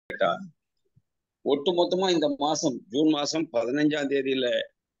ஒட்டுமொத்தமா இந்த மாசம் ஜூன் மாசம் 15ஆம் தேதியில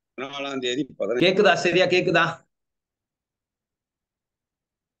 14ஆம் தேதி கேக்குதா? சரியா கேக்குதா?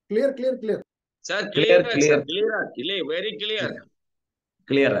 Clear clear clear sir clear clear கிளியரா இல்லை வெரி கிளியர்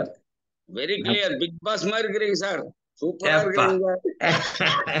கிளியரா வெரி கிளியர் பிக் பாஸ் மாதிரி இருக்கிறீங்க சார் சூப்பரா இருக்கிறீங்க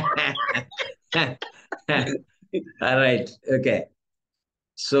ரைட் ஓகே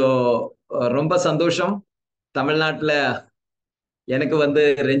சோ ரொம்ப சந்தோஷம் தமிழ்நாட்டுல எனக்கு வந்து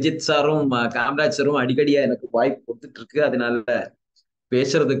ரஞ்சித் சாரும் காமராஜ் சாரும் அடிக்கடியா எனக்கு வாய்ப்பு கொடுத்துட்டு இருக்கு அதனால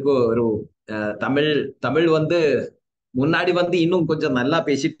பேசுறதுக்கு ஒரு தமிழ் வந்து முன்னாடி வந்து இன்னும் கொஞ்சம் நல்லா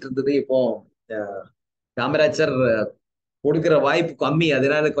பேசிட்டு இருந்தது இப்போ காமராஜ் சார் கொடுக்கிற வாய்ப்பு கம்மி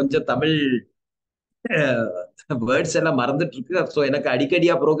அதனால கொஞ்சம் தமிழ் வேர்ட்ஸ் எல்லாம் மறந்துட்டு இருக்கு ஸோ எனக்கு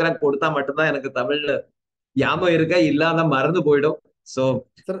அடிக்கடியா ப்ரோக்ராம் கொடுத்தா மட்டும்தான் எனக்கு தமிழ் ஞாபகம் இருக்க இல்லாத மறந்து போயிடும் so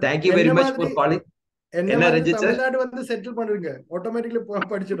thank you very much for calling என்ன ரஞ்சித் சார் தமிழ்நாடு வந்து செட்டில் பண்ணுவீங்க ஆட்டோமேட்டிக்கலி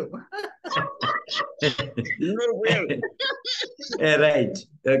படிச்சிடும் ரைட்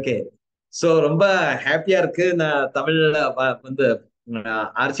ஓகே சோ ரொம்ப ஹாப்பியா இருக்கு நான் தமிழ்ல வந்து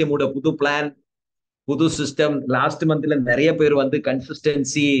ஆர்சிஎமோட புது பிளான் புது சிஸ்டம் லாஸ்ட் மந்த்ல நிறைய பேர் வந்து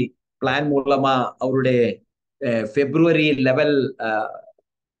கன்சிஸ்டன்சி பிளான் மூலமா அவருடைய பிப்ரவரி லெவல்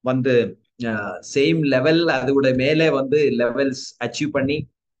வந்து சேம் லெவல் அதோட மேலே வந்து லெவல்ஸ் அச்சீவ் பண்ணி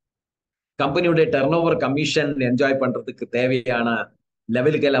கம்பெனியோட டர்ன் ஓவர் கமிஷன் என்ஜாய் பண்றதுக்கு தேவையான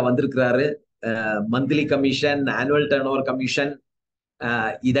லெவலுக்கு எல்லாம் வந்திருக்கிறாரு monthly commission annual turn over commission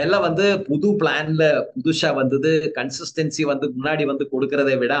இதெல்லாம் வந்து புது பிளான்ல புதுசா வந்தது கன்சிஸ்டன்சி வந்து முன்னாடி வந்து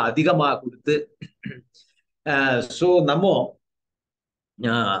கொடுக்கறதை விட அதிகமா கொடுத்து ஸோ நம்ம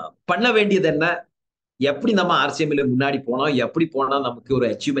பண்ண வேண்டியது என்ன எப்படி நம்ம ஆர்சிஎம்ல முன்னாடி போனோம் எப்படி போனா நமக்கு ஒரு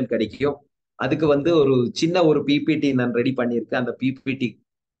அச்சீவ்மெண்ட் கிடைக்கும் அதுக்கு வந்து ஒரு சின்ன ஒரு பிபிடி நான் ரெடி பண்ணியிருக்கேன் அந்த பிபிடி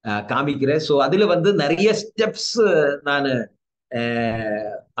காமிக்கிறேன் ஸோ அதுல வந்து நிறைய ஸ்டெப்ஸ் நான்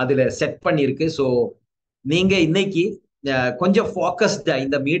அதுல செட் பண்ணியிருக்கு ஸோ நீங்க இன்னைக்கு கொஞ்சம் ஃபோக்கஸ்டா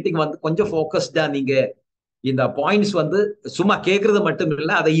இந்த மீட்டிங் வந்து கொஞ்சம் ஃபோக்கஸ்டா நீங்க இந்த பாயிண்ட்ஸ் வந்து சும்மா கேட்கறது மட்டும்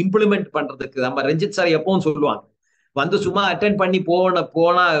இல்லை அதை இம்ப்ளிமெண்ட் பண்றதுக்கு நம்ம ரஞ்சித் சார் எப்பவும் சொல்லுவாங்க வந்து சும்மா அட்டென்ட் பண்ணி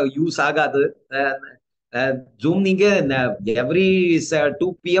போனா யூஸ் ஆகாது ஜூம் நீங்க எவ்ரி 2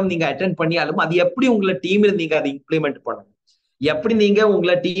 PM நீங்க அட்டென்ட் பண்ணியாலும் அது எப்படி உங்களை டீமில் நீங்க அதை இம்ப்ளிமெண்ட் பண்ணணும் எப்படி நீங்க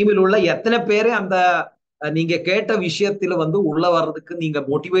உங்களை டீமில் உள்ள எத்தனை பேரை அந்த நீங்க கேட்ட விஷயத்துல வந்து உள்ள வர்றதுக்கு நீங்க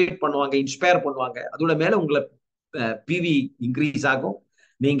மோட்டிவேட் பண்ணுவாங்க இன்ஸ்பயர் பண்ணுவாங்க அதோட மேல உங்களை பிவி இன்க்ரீஸ் ஆகும்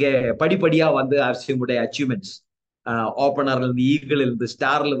நீங்க படிப்படியா வந்து ஆர்சிஎம்முடைய அச்சீவ்மெண்ட்ஸ் ஓப்பனர்ல இருந்து ஈகிள் இருந்து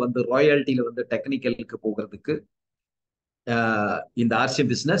ஸ்டார்ல வந்து ராயல்ட்டில வந்து டெக்னிக்கலுக்கு போகிறதுக்கு இந்த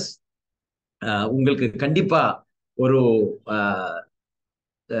ஆர்சிஎம் பிசினஸ் உங்களுக்கு கண்டிப்பா ஒரு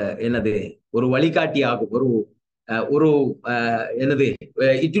என்னது ஒரு வழிகாட்டி ஆகும் ஒரு என்னது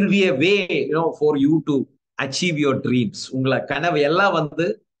it will be a way for you to achieve your dreams உங்களை கனவு எல்லாம் வந்து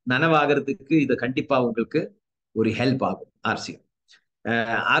நனவாகிறதுக்கு இது கண்டிப்பா உங்களுக்கு ஒரு ஹெல்ப் ஆகும்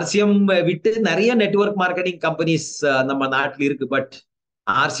ஆர்சிஎம் விட்டு நிறைய நெட்வொர்க் மார்க்கெட்டிங் கம்பெனிஸ் நம்ம நாட்டில் இருக்கு பட்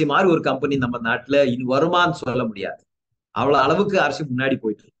ஆர்சிஎம் மாதிரி ஒரு கம்பெனி நம்ம நாட்டில் இனி வருமானு சொல்ல முடியாது அவ்வளவு அளவுக்கு ஆர்சிஎம் முன்னாடி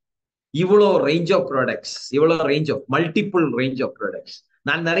போயிட்டு இவ்வளோ ரேஞ்ச் ஆஃப் ப்ராடக்ட்ஸ் இவ்வளோ range of multiple range of products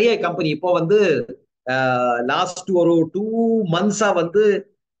நான் நிறைய கம்பெனி இப்போ வந்து லாஸ்ட் ஒரு 2 months வந்து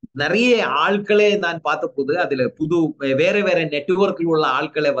நிறைய ஆட்களே நான் பார்த்த போது அதுல வேற வேற நெட்வொர்க்கில் உள்ள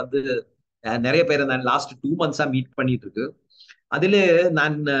ஆட்களை வந்து நிறைய பேரை நான் லாஸ்ட் 2 months மீட் பண்ணிட்டு இருக்கு அதுல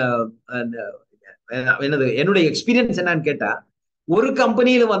நான் என்னுடைய எக்ஸ்பீரியன்ஸ் என்னன்னு கேட்டா ஒரு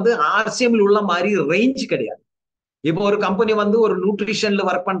கம்பெனியில வந்து ஆர்சிஎம்ல உள்ள மாதிரி ரேஞ்ச் கிடையாது இப்போ ஒரு கம்பெனி வந்து ஒரு நியூட்ரிஷன்ல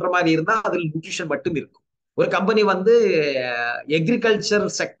ஒர்க் பண்ற மாதிரி இருந்தா அதுல நியூட்ரிஷன் மட்டும் இருக்கும் ஒரு கம்பெனி வந்து எக்ரிகல்ச்சர்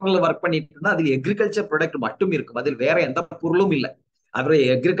செக்டர்ல ஒர்க் பண்ணிட்டு இருந்தா அதுல எக்ரிகல்ச்சர் ப்ராடக்ட் மட்டும் இருக்கும் அதில் வேற எந்த பொருளும் இல்லை அவர்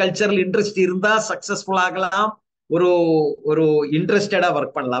எக்ரிகல்ச்சரல் இன்ட்ரெஸ்ட் இருந்தா சக்சஸ்ஃபுல் ஆகலாம் ஒரு இன்ட்ரெஸ்டடா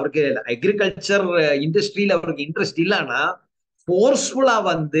ஒர்க் பண்ணலாம் அவருக்கு அக்ரிகல்ச்சர் இண்டஸ்ட்ரியில அவருக்கு இன்ட்ரெஸ்ட் இல்லைன்னா ஃபோர்ஸ்ஃபுல்லா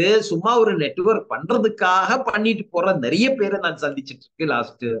வந்து சும்மா ஒரு நெட்வொர்க் பண்றதுக்காக பண்ணிட்டு போற நிறைய பேரை நான் சந்திச்சிட்டு இருக்கு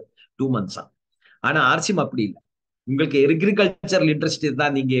லாஸ்ட் 2 months ஆனா ஆர்சிஎம் அப்படி இல்லை உங்களுக்கு எக்ரிகல்ச்சரல் இன்ட்ரெஸ்ட் இருந்தா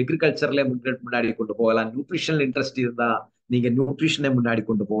நீங்க எக்ரிகல்ச்சர்ல முன்னாடி கொண்டு போகலாம் நியூட்ரிஷனல் இன்ட்ரெஸ்ட் இருந்தா நீங்க நியூட்ரிஷனை முன்னாடி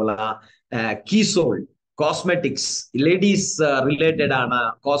கொண்டு போகலாம் கீசோல் காஸ்மெட்டிக்ஸ் லேடிஸ் ரிலேட்டடான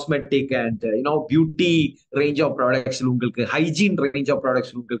cosmetic and beauty range of products உங்களுக்கு ஹைஜீன் ரேஞ்ச் ஆஃப்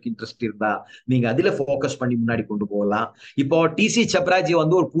ப்ராடக்ட்ஸ் உங்களுக்கு இன்ட்ரெஸ்ட் இருந்தா நீங்க அதுல ஃபோக்கஸ் பண்ணி முன்னாடி கொண்டு போகலாம் இப்போ டிசி சப்ராஜி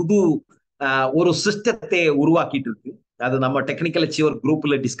வந்து ஒரு புது ஒரு சிஸ்டத்தை உருவாக்கிட்டு இருக்கு அது நம்ம டெக்னிக்கல் அச்சீவர்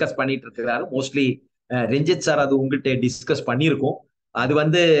குரூப்ல டிஸ்கஸ் பண்ணிட்டு இருக்கிறாரு மோஸ்ட்லி ரஞ்சித் சார் அது உங்ககிட்ட டிஸ்கஸ் பண்ணியிருக்கோம் அது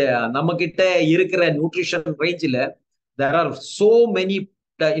வந்து நம்ம கிட்ட இருக்கிற நியூட்ரிஷன் ரேஞ்சில் there are so many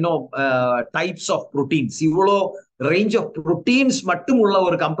types of proteins இவ்வளோ ரேஞ்ச் ஆஃப் ப்ரோட்டீன்ஸ் மட்டும் உள்ள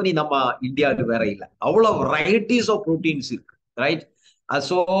ஒரு கம்பெனி நம்ம இந்தியாவுக்கு வேற இல்லை அவ்வளோ வெரைட்டிஸ் ஆஃப் ப்ரோட்டீன்ஸ் இருக்கு ரைட்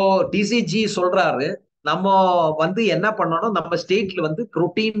சோ டிசிஜி சொல்றாரு நம்ம வந்து என்ன பண்ணணும், நம்ம ஸ்டேட்ல வந்து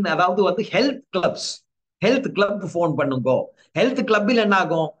புரோட்டீன், அதாவது வந்து ஹெல்த் கிளப் ஃபோன் பண்ணுங்க. ஹெல்த் கிளப்பில் என்ன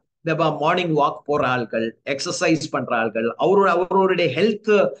ஆகும், இந்த மார்னிங் வாக் போற ஆட்கள், எக்ஸசைஸ் பண்ற ஆட்கள், அவருடைய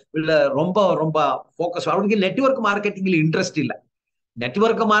ஹெல்த் ரொம்ப ரொம்ப ஃபோக்கஸ். அவருக்கு நெட்வொர்க் மார்க்கெட்டிங்ல இன்ட்ரெஸ்ட் இல்ல.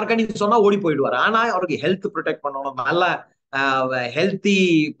 நெட்வொர்க் மார்க்கெட்டிங் சொன்னா ஓடி போயிடுவார். ஆனா அவருக்கு ஹெல்த் ப்ரொடெக்ட் பண்ணணும், நல்ல ஹெல்த்தி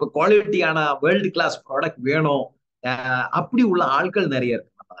குவாலிட்டியான வேர்ல்டு கிளாஸ் ப்ராடக்ட் வேணும். அப்படி உள்ள ஆட்கள் நிறைய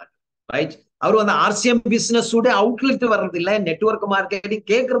இருக்கு நம்ம நாட்டில், ரைட்? அவர் வந்து ஆர்சிஎம் பிசினஸ் அவுட்லெட் வர்றது இல்ல, நெட்வொர்க் மார்க்கெட்டிங்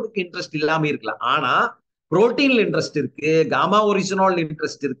கேட்கறதுக்கு இன்ட்ரெஸ்ட் இல்லாம இருக்கலாம். ஆனா புரோட்டீன்ல இன்ட்ரெஸ்ட் இருக்கு, காமா ஒரிஜினல்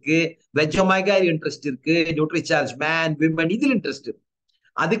இன்ட்ரெஸ்ட் இருக்கு, வெஜ் ஒமேகா இன்ட்ரெஸ்ட் இருக்கு, நியூட்ரிசார்ஜ் மேன் விமன் இதில் இன்ட்ரெஸ்ட் இருக்கு.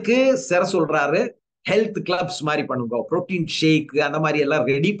 அதுக்கு சார் சொல்றாரு ஹெல்த் கிளப்ஸ் மாதிரி பண்ணுங்க, புரோட்டீன் ஷேக் அந்த மாதிரி எல்லாம்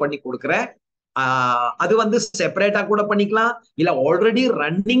ரெடி பண்ணி கொடுக்குறேன். அது வந்து செப்பரேட்டா கூட பண்ணிக்கலாம், இல்ல already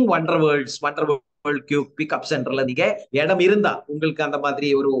running wonder world pick up சென்டர்ல நீங்க இடம் இருந்தா, உங்களுக்கு அந்த மாதிரி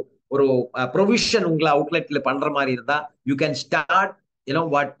ஒரு ஒரு ப்ரொவிஷன் உங்களை அவுட்லெட்ல பண்ற மாதிரி இருந்தா, you can start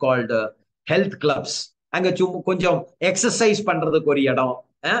what called health clubs. அங்க கொஞ்சம் எக்ஸசைஸ் பண்றதுக்கு ஒரு இடம்,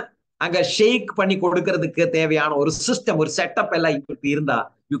 அங்க ஷேக் பண்ணி கொடுக்கறதுக்கு தேவையான ஒரு சிஸ்டம், ஒரு செட்டப் எல்லாம் இப்படி இருந்தா,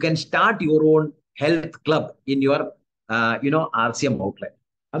 you can start your own health club in your RCM outlet.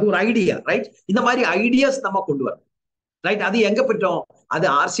 அது ஒரு ஐடியா, ரைட்? இந்த மாதிரி ஐடியாஸ் நம்ம கொண்டு வரோம், ரைட்? அது எங்க போயிட்டோம், அது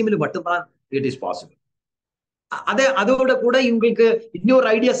ஆர்சிஎம்ல மட்டும்தான் இட் இஸ் பாசிபிள். அதோட கூட இவங்களுக்கு இன்னொரு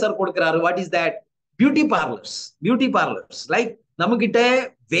ஐடியா சார் கொடுக்கிறாரு. What is that? Beauty parlours like நம்ம கிட்ட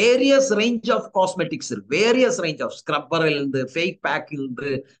வேரியஸ் ரேஞ்ச் ஆஃப் காஸ்மெட்டிக்ஸ் இருக்கு, வேரியஸ் ரேஞ்ச் ஆஃப் ஸ்க்ரப்பர் இருந்து, ஃபேக் பேக் இருந்து,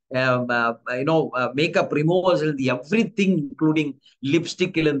 மேக்கப் ரிமூவர்ஸ் இருந்து, எவ்ரி திங் இன்க்ளூடிங்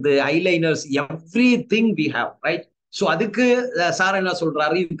லிப்ஸ்டிக் இருந்து, eyeliners, every thing we have, right? So அதுக்கு sir என்ன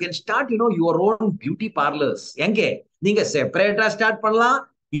சொல்றாரு, you can start your own beauty parlours. எங்கே நீங்க செப்பரேட்டா ஸ்டார்ட் பண்ணலாம்,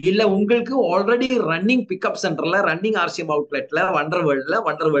 இல்ல உங்களுக்கு ஆல்ரெடி ரன்னிங் பிக்அப் சென்டர்ல, running RCM அவுட்லெட்ல, wonder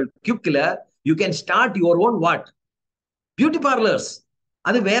world கியூக்ல you can start your own what beauty parlours.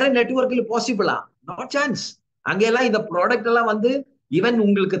 அது வேற நெட்வொர்க்ல பாசிபிளா? Not chance. அங்கெல்லாம் இந்த ப்ராடக்ட் எல்லாம் வந்து ஈவன்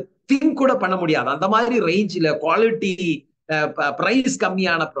உங்களுக்கு திங்க் கூட பண்ண முடியாது. அந்த மாதிரி ரேஞ்சில் குவாலிட்டி, பிரைஸ்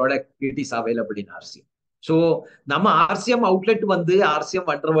கம்மியான product it is available in RCM. So நம்ம ஆர்சிஎம் அவுட்லெட் வந்து ஆர்சிஎம்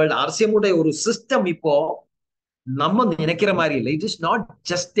வண்டர் வேர்ல்ட், ஆர்சிஎம் உடைய ஒரு சிஸ்டம் இப்போ நம்ம நினைக்கிற மாதிரி இல்லை. It is not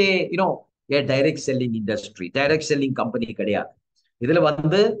just A direct selling industry, direct selling company கிடையாது. இதுல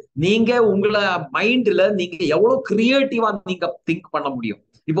வந்து நீங்க உங்களை மைண்ட்ல நீங்க எவ்வளவு கிரியேட்டிவா நீங்க திங்க் பண்ண முடியும்.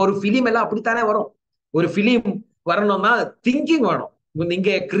 இப்போ ஒரு பிலிம் எல்லாம் அப்படித்தானே வரும். ஒரு பிலிம் வரணும்னா திங்கிங் வேணும்.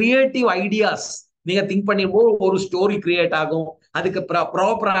 நீங்க கிரியேட்டிவ் ஐடியாஸ் நீங்க திங்க் பண்ணிப்போ ஒரு ஸ்டோரி கிரியேட் ஆகும். அதுக்கு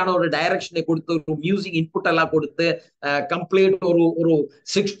ப்ராப்பரான ஒரு டைரக்ஷனை கொடுத்து, ஒரு மியூசிக் இன்புட் எல்லாம் கொடுத்து, கம்ப்ளீட் ஒரு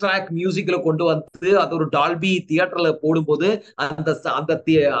 6 ட்ராக் மியூசிக்ல கொண்டு வந்து அது ஒரு டால்பி தியேட்டர்ல போடும்போது அந்த அந்த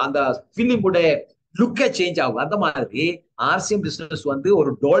பிலிமுடைய லுக்கே சேஞ்ச் ஆகும். அந்த மாதிரி ஆர்சிஎம் பிசினஸ் வந்து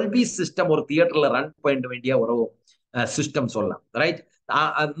ஒரு டால்பி சிஸ்டம் ஒரு தியேட்டர்ல ரன் பண்ண வேண்டிய ஒரு சிஸ்டம் சொல்லலாம், ரைட்?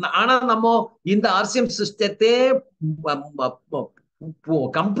 ஆனா நம்ம இந்த ஆர்சிஎம் சிஸ்டத்தை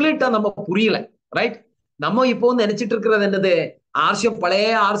கம்ப்ளீட்டா நம்ம புரியல, ரைட்? நம்ம இப்போ நினைச்சிட்டு இருக்கிறது என்னது, ஆர்சிஎம் பழைய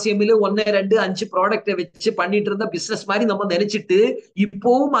ஆர்சிஎம்ல 1, 2, 5 ப்ராடக்ட் வச்சு பண்ணிட்டு இருந்த பிசினஸ் மாதிரி நம்ம நினைச்சிட்டு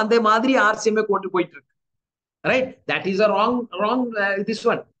இப்பவும் அந்த மாதிரி ஆர்சிஎம் கொண்டு போயிட்டு இருக்கு, right? That is a wrong this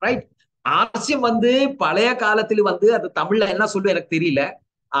one, right? RCM வந்து பழைய காலத்துல வந்து அது தமிழ்ல என்ன சொல்லும் எனக்கு தெரியல,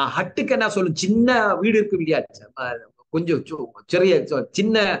 ஹட்டுக்கு என்ன சொல்லும், சின்ன வீடு இருக்கு இல்லையா, கொஞ்சம் சிறிய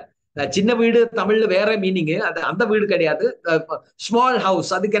சின்ன வீடு தமிழ்ல வேற மீனிங், அது அந்த வீடு கிடையாது, ஸ்மால் ஹவுஸ்.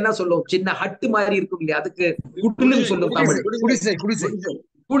 அதுக்கு என்ன சொல்லும், சின்ன ஹட்டு மாதிரி இருக்கும் இல்லையா, அதுக்கு குடிலுன்னு சொல்லும் தமிழ்.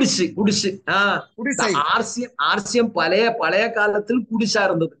 குடிசை. ஆர்சிஎம் பழைய காலத்தில் குடிசா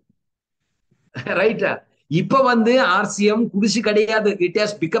இருந்தது, ரைட்டா? இப்ப வந்து ஆர்சிஎம் குடிசு கிடையாது, it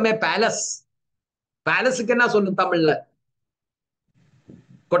has become a palace. பேலஸுக்கு என்ன சொல்லும் தமிழ்ல?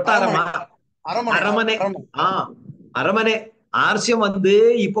 கொட்டாரமா? அரமனை. அரமனை. ஆர்சிஎம் வந்து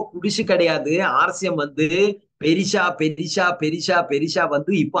இப்ப குடிசு கிடையாது, ஆர்சிஎம் வந்து பெரிசா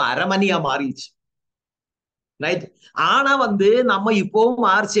வந்து இப்ப அரமனையா மாறிடுச்சு, ரைட்? ஆனா வந்து நம்ம இப்பவும்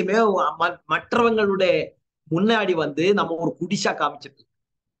ஆர்சிஎம் மற்றவங்களுடைய முன்னாடி வந்து நம்ம ஒரு குடிசா காமிச்சிட்டு,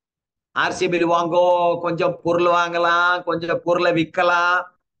 ஆர்சிஎம் வாங்கோ, கொஞ்சம் பொருள் வாங்கலாம், கொஞ்சம் பொருளை விற்கலாம்,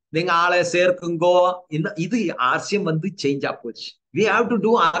 நீங்க ஆளை சேர்க்குங்கோ. இது ஆர்சிஎம் வந்து சேஞ்ச் ஆ போச்சு. we have to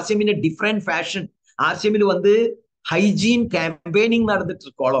do RCM in a different fashion. RCM வந்து ஹைஜீன் கேம்பெயினிங் நடந்துட்டு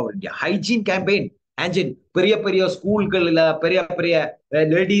இருக்கு all over India. Hygiene campaign பெரிய பெரிய ஸ்கூல்கள்ல, பெரிய பெரிய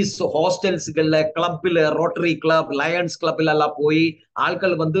லேடிஸ் ஹாஸ்டல்ஸ்கள்ல, கிளப்ல, ரோட்டரி கிளப், லயன்ஸ் கிளப்ல எல்லாம் போய்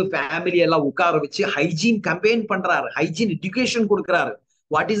ஆட்கள் வந்து ஃபேமிலி எல்லாம் உட்கார வச்சு ஹைஜீன் கேம்பெயின் பண்றாரு, ஹைஜீன் எஜுகேஷன் கொடுக்கிறாரு.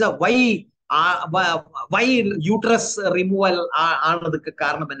 What is why uterus removal ஆனதுக்கு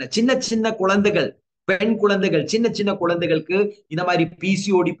காரணம் என்ன? சின்ன சின்ன குழந்தைகள் பெண் குழந்தைகள், சின்ன சின்ன குழந்தைகளுக்கு இந்த மாதிரி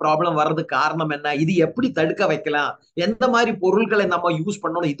பிசிஓடி ப்ராப்ளம் வர்றதுக்கு காரணம் என்ன, இது எப்படி தடுக்க வைக்கலாம், எந்த மாதிரி பொருட்களை நம்ம யூஸ்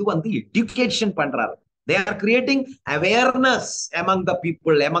பண்ணணும், இது வந்து எஜுகேஷன் பண்றாரு. They are creating awareness among the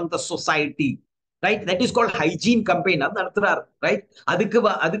people, among the society, right? That is called hygiene campaign. அது நடத்துறாரு, right?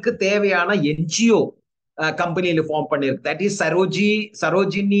 அதுக்கு தேவையான என்ஜிஓ கம்பெனியில ஃபார்ம் பண்ணிருக்கு. That is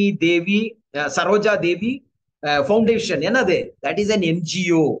Saroja Devi foundation. என்னது? That is an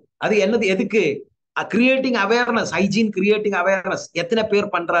NGO. அது என்னது, எதுக்கு? Creating awareness, hygiene creating awareness. எத்தனை பேர்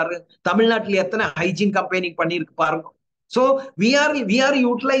பண்றாரு? தமிழ்நாட்டில் எத்தனை ஹைஜீன் கம்பெனி பண்ணிருக்கு பாருங்க. So we are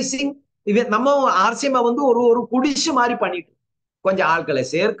utilising. நம்ம ஆர்சிஎம் வந்து ஒரு குடிசை மாதிரி பண்ணிட்டு, கொஞ்சம் ஆட்களை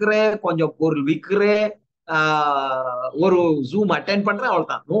சேர்க்கிறேன், கொஞ்சம் பொருள் விற்கிறேன், ஒரு ஜூம் அட்டென்ட் பண்றேன்,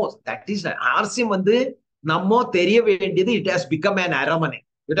 அவ்வளவுதான். நோ, தட் இஸ் ஆர்சிஎம் வந்து நம்ம தெரிய வேண்டியது, இட் ஹாஸ் பிகம் an அரமனை,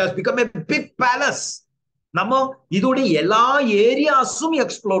 it has become a big palace. நம்ம இதோட எல்லா ஏரியாஸும்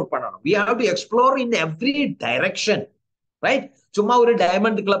எக்ஸ்ப்ளோர் பண்ணணும். we have to explore in every direction, right? சும்மா ஒரு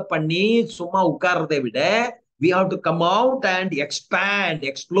டைமண்ட் கிளப் பண்ணி சும்மா உட்கார்றதை விட we have to come out and expand,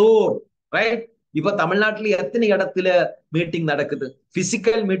 explore, right? இப்ப தமிழ்நாட்டுல எத்தனை இடத்துல மீட்டிங் நடக்குது,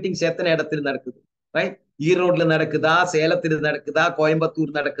 பிசிக்கல் மீட்டிங்ஸ் எத்தனை இடத்துல நடக்குது, ரைட்? ஈரோட்ல நடக்குதா, சேலத்துல நடக்குதா,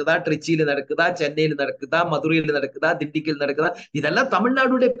 கோயம்புத்தூர் நடக்குதா, திருச்சியில நடக்குதா, சென்னையில நடக்குதா, மதுரையில நடக்குதா, திண்டுக்கல் நடக்குதா? இதெல்லாம்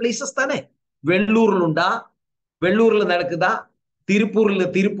தமிழ்நாடுடைய பிளேசஸ் தானே. வெள்ளூர்ல உண்டா? வெள்ளூர்ல நடக்குதா? திருப்பூர்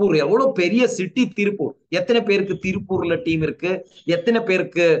எவ்வளவு பெரிய சிட்டி திருப்பூர். எத்தனை பேருக்கு திருப்பூர்ல டீம் இருக்கு, எத்தனை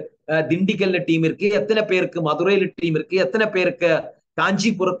பேருக்கு திண்டுக்கல்ல டீம் இருக்கு, எத்தனை பேருக்கு மதுரையில டீம் இருக்கு, எத்தனை பேருக்கு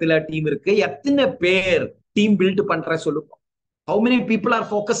காஞ்சிபுரத்துல டீம் இருக்கு, எத்தனை பேர் டீம் பில்ட் பண்ற சொல்லுங்க. how many people are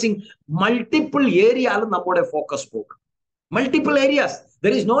focusing? Multiple ஏரியால நம்மளோட ஃபோக்கஸ் போகும். Multiple areas.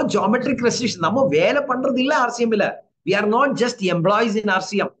 there is no geometric restriction. நம்ம வேலை பண்றது இல்ல ஆர்சிஎம் இல்ல. we are not just employees in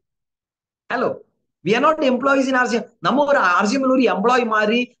RCM. hello, we are not employees in RCM. நம்ம ஒரு RCM ஒரு எம்ப்ளாய்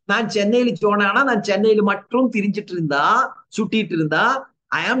மாதிரி, நான் சென்னையில போனானா நான் சென்னையில மட்டும் திரிஞ்சிட்டு இருந்தா, சுட்டிட்டு இருந்தா,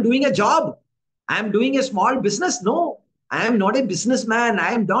 I am doing a job, I am doing a small business. No, I am not a businessman.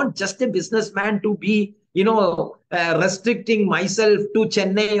 I am not just a businessman to be, restricting myself to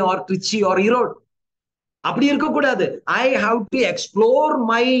Chennai or Trichy or Erode. அப்படி இருக்க கூடாது. I have to explore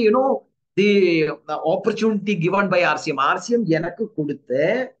my, the opportunity given by RCM. RCM எனக்கு கொடுத்த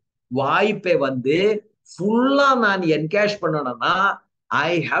வாய்ப்பை வந்து ஃபுல்லா நான் encash பண்ணணும்னா,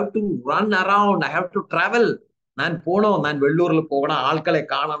 I have to run around, I have to travel. நான் போனோம், நான் வெள்ளூர்ல போகணும், ஆட்களை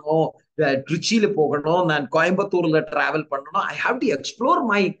காணணும், திருச்சியில போகணும், நான் கோயம்புத்தூர்ல டிராவல் பண்ணணும். I have to explore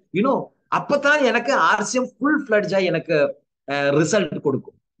my, அப்பதான் எனக்கு ஆர்சிஎம் ஃபுல் ஃபிளட்ஜா எனக்கு ரிசல்ட்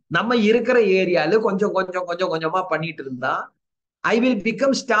கொடுக்கும். நம்ம இருக்கிற ஏரியால கொஞ்சம் கொஞ்சமா பண்ணிட்டு இருந்தா, I will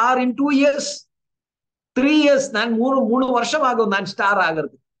become star in 2 years, 3 years. நான் மூணு வருஷம் ஆகும் நான் ஸ்டார்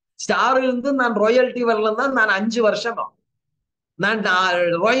ஆகிறது. ஸ்டார் இருந்து நான் ராயல்டி வரலன்னா நான் 5 வருஷம் ஆகும். நான்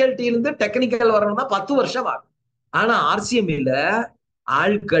ராயல்டி இருந்து டெக்னிக்கல் வரணும்னா 10 வருஷம் ஆகும். ஆனா ஆர்சிஎம் இல்ல,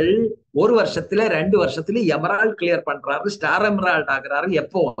 ஆட்கள் 1 வருஷத்துல 2 வருஷத்துல எமரால்ட் கிளியர் பண்றாரு, ஸ்டார் எமரால்ட் ஆகுறாரு.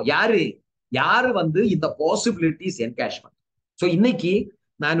 எப்போ? யாரு வந்து இந்த பாசிபிலிட்டிஸ் என்கேஷ்மெண்ட். ஸோ இன்னைக்கு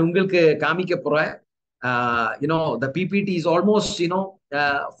நான் உங்களுக்கு காமிக்க போறேன். the PPT is almost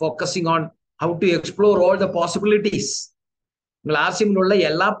focusing on how to explore all the possibilities. உங்கள் ஆர்சிஎம் உள்ள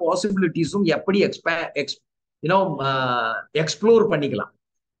எல்லா பாசிபிலிட்டிஸும் எப்படி எக்ஸ்ப்ளோர் பண்ணிக்கலாம்.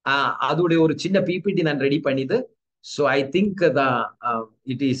 அதோடைய ஒரு சின்ன பிபிடி நான் ready பண்ணிது. So I think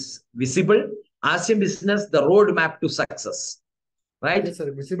it is visible. RCM Business, the roadmap to success, right? Yes, sir.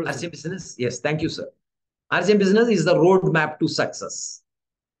 Visible. RCM Business, yes, thank you, sir. RCM Business is the roadmap to success.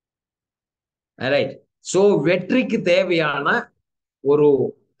 All right. So வெற்றிக்கு தேவையான ஒரு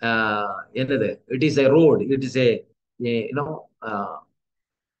என்னது? It is a road. It is a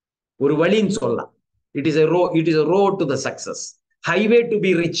ஒரு வழின்னு சொல்லலாம். It is a road to the success. Highway to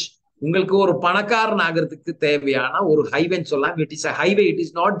be rich. உங்களுக்கு ஒரு பணக்காரன் ஆகிறதுக்கு தேவையான ஒரு ஹைவேன்னு சொல்லலாம். It is a highway. It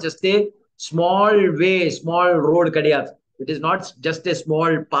is not just a small way, small road கிடையாது. It is not just a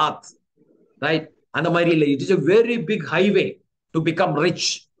small path, right? அந்த மாதிரி இல்லை. It is a very big highway to become rich.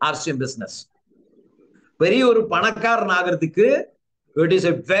 RCM Business பெரிய ஒரு பணக்காரன் ஆகிறதுக்கு it is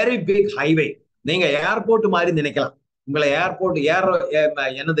a very big highway. நீங்க airport மாதிரி நினைக்கலாம். உங்களை ஏர்போர்ட்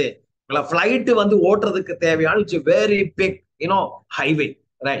என்னது, உங்களை பிளைட் வந்து ஓட்டுறதுக்கு தேவையான it's a very big highway,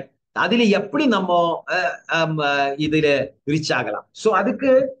 right? அதுல எப்படி நம்ம இதுல ரிச் ஆகலாம்? சோ அதுக்கு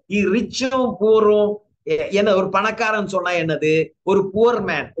ரிச்சும் பூரும் என்ன, ஒரு பணக்காரன் சொன்னா என்னது, ஒரு புவர்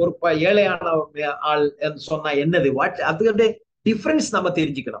மேன், ஒரு ஏழையான ஆள் சொன்னா என்னது, அது டிஃபரன்ஸ் நம்ம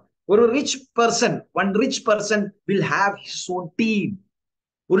தெரிஞ்சுக்கணும். ஒரு rich person, one rich person will have his own team.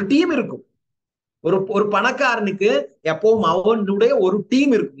 ஒரு டீம் இருக்கும். ஒரு பணக்காரனுக்கு எப்பவும் அவனுடைய ஒரு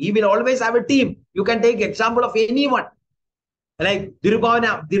டீம் இருக்கும். He will always have a team. You can take example of anyone. like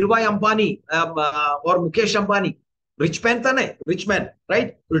Dhirubhai Ambani or Mukesh Ambani. Rich man தானே, rich man, right?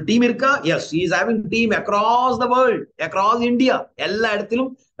 ஒரு team இருக்கா? Yes, he is having team across the world, across India. எல்லா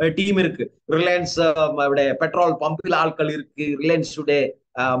இடத்திலும் team இருக்கு. Reliance petrol பம்பில் ஆட்கள் இருக்கு. Reliance today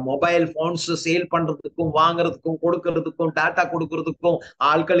mobile phones sale பண்றதுக்கும் வாங்குறதுக்கும் கொடுக்கறதுக்கும் டாட்டா கொடுக்கறதுக்கும்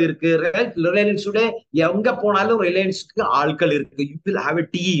ஆட்கள் இருக்கு. ரிலையன்ஸ் டுடே எங்க போனாலும் ரிலையன்ஸ்க்கு ஆட்கள் இருக்கு. You will have a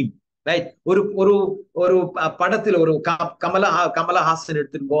team, right? ஒரு ஒரு ஒரு படத்துல ஒரு கமலஹாசன்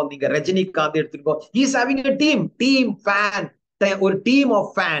எடுத்துக்கோ, நீங்க ரஜினிகாந்த் எடுத்துக்கோ, is having a team fan, ஒரு டீம்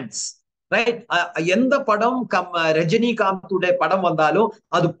ஆஃப் ஃபேன்ஸ், ரைட்? எந்த படம் ரஜினிகாந்துடைய படம் வந்தாலும்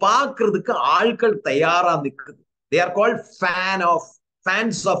அது பாக்குறதுக்கு ஆட்கள் தயாரா நிக்குது. They are called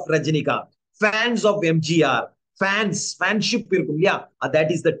fans of Rajinikanth, fans of MGR, ஃபேன்ஷிப் இருக்கும் இல்லையா?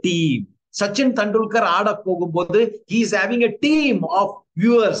 That is the team. Sachin Tendulkar ஆட போகும்போது he is having a team of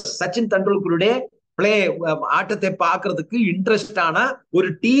viewers. Sachin தெண்டுல்கருடைய play ஆட்டத்தை பார்க்கிறதுக்கு இன்ட்ரெஸ்ட் ஆன ஒரு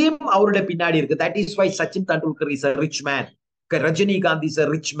டீம் அவருடைய பின்னாடி இருக்கு. That is why Sachin Tendulkar is a rich man. Rajinikanth is a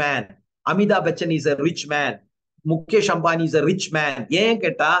rich man. Amitabh Bachchan is a rich man. Mukesh Ambani is a rich man. ஏன்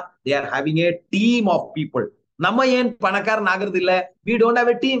கேட்டா they are having a team of people. நம்ம ஏன் பணக்காரன் ஆகிறது இல்ல? we don't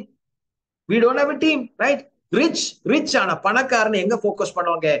have a team, right? Rich ஆன பணக்காரன் எங்க போக்கஸ்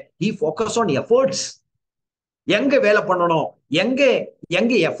பண்ணுவாங்க? he focus on efforts. எங்க வேலை பண்ணணும், எங்க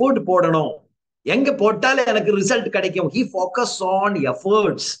எஃபோர்ட் போடணும், எங்க போட்டாலே எனக்கு ரிசல்ட் கிடைக்கும். he focus on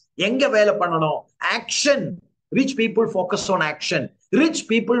efforts. எங்க வேலை பண்ணணும், action. rich people focus on action. rich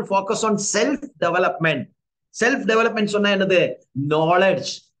people focus on self development சொன்னா என்னது?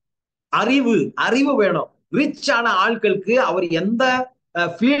 நாலேஜ், அறிவு வேணும். ரிச் ஆன ஆட்களுக்கு அவர் எந்த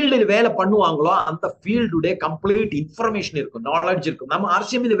ஃபீல்டில் வேலை பண்ணுவாங்களோ அந்த ஃபீல்டுடைய கம்ப்ளீட் இன்ஃபர்மேஷன் இருக்கும், நாலேஜ் இருக்கும். நம்ம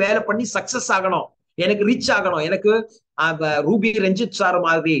RCM வேலை பண்ணி சக்சஸ் ஆகணும், எனக்கு ரிச் ஆகணும், எனக்கு ரூபி ரஞ்சித் சார்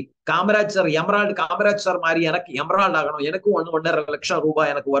மாதிரி, Kamaraj sir, Emerald Kamaraj sir மாதிரி எனக்கு எமரால்டு ஆகணும், எனக்கு 1.5 லட்சம்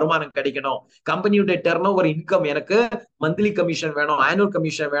ரூபாய் எனக்கு வருமானம் கிடைக்கணும், கம்பெனியுடைய டர்ன் ஓவர் இன்கம், எனக்கு மந்த்லி கமிஷன் வேணும், ஆனுவல்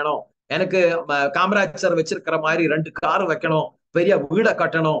கமிஷன் வேணும், எனக்கு காமராஜ் சார் வச்சிருக்கிற மாதிரி 2 கார் வைக்கணும், பெரிய வீடை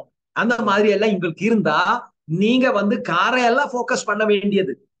கட்டணும், அந்த மாதிரி எல்லாம் உங்களுக்கு இருந்தா நீங்க காரை எல்லாம் போக்கஸ் பண்ண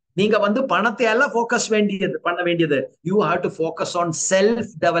வேண்டியது, நீங்க பணத்தை எல்லாம் போக்கஸ் பண்ண வேண்டியது. You have to focus on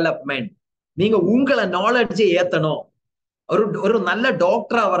self development. நீங்க உங்களை நாலேஜை ஏத்தணும். ஒரு நல்ல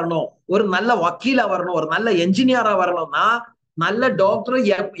டாக்டரா வரணும், ஒரு நல்ல வக்கீலா வரணும், ஒரு நல்ல என்ஜினியரா வரணும்னா, நல்ல டாக்டர்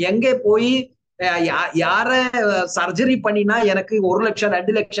எங்க போய் யார சர்ஜரி பண்ணினா எனக்கு 1 லட்சம்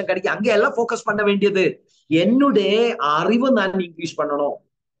 2 லட்சம் கிடைக்கும், அங்க எல்லாம் போக்கஸ் பண்ண வேண்டியது. என்னுடைய அறிவு நான் இன்க்ரீஸ் பண்ணணும்.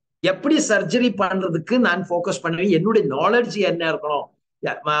 எப்படி சர்ஜரி பண்றதுக்கு நான் போக்கஸ் பண்ணுவேன், என்னுடைய நாலேஜ் என்ன இருக்கணும்.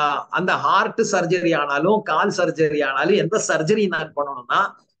 அந்த ஹார்ட் சர்ஜரி ஆனாலும் கால் சர்ஜரி ஆனாலும் எந்த சர்ஜரி நான் பண்ணணும்னா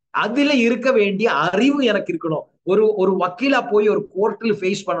அதுல இருக்க வேண்டிய அறிவு எனக்கு இருக்கணும். ஒரு வக்கீலா போய் ஒரு கோர்ட்ல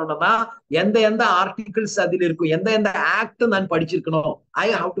ஃபேஸ் பண்ணணும்னா எந்த ஆர்டிகிள்ஸ் அதுல இருக்கும், எந்த ஆக்ட் நான் படிச்சிருக்கணும். I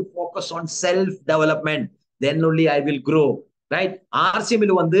have to focus on self development, then only I will grow, right? RCM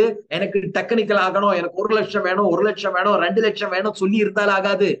எனக்கு டெக்னிக்கல் ஆகணும், எனக்கு 1 லட்சம் வேணும், 1 லட்சம் வேணும், 2 லட்சம் வேணும் சொல்லி இருந்தால்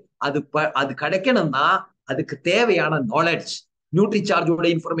ஆகாது. அது கிடைக்கணும்னா அதுக்கு தேவையான knowledge, nutri சார்ஜோட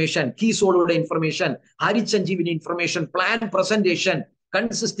information, கீசோலோட information, ஹரிசஞ்சீவினி information, plan presentation,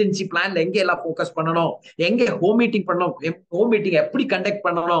 consistency பிளான்ல எங்க எல்லாம் போக்கஸ் பண்ணணும், எங்க ஹோம் மீட்டிங் பண்ணணும், ஹோம் மீட்டிங் எப்படி கண்டக்ட்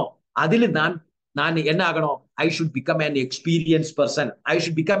பண்ணணும், அதுல நான் என்ன ஆகணும்? I should become an experience person, I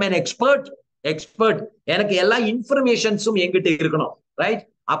should become an expert. எனக்கு எல்லா இன்ஃபர்மேஷன்ஸும் எங்கிட்ட இருக்கணும், ரைட்?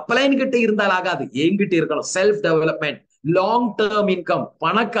 அப்ளைன் கிட்ட இருந்தால் ஆகாது, எங்கிட்ட இருக்கணும். Self development, long term income.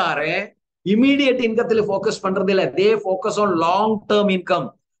 பணக்காரன் இமீடியட் இன்கத்துல போக்கஸ் பண்றது இல்ல, தே focus on long term income.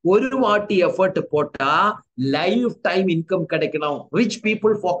 ஒரு வாட்டி எஃபர்ட் போட்டா லைஃப் டைம் இன்கம் கிடைக்கணும். Rich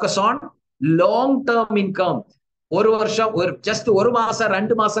people focus on long term income. ஒரு வருஷம், ஜஸ்ட் 1 மாசம்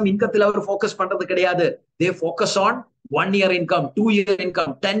 2 மாசம் இன்கத்துல அவர் போக்கஸ் பண்றது கிடையாது. தே focus on 1 year income, 2 year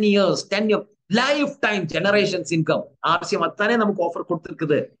income, 10 years, life time, generations income. RCM அத்தானே நமக்கு offer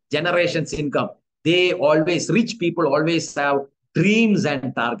கொடுத்திருக்குது, generations income. They always, rich people always have dreams and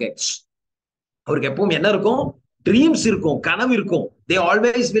targets. அவருக்கு எப்பவும் என்ன இருக்கும்? ட்ரீம்ஸ் இருக்கும், கனவு இருக்கும். They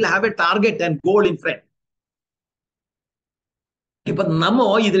always will have a target and goal in front. இப்ப நம்ம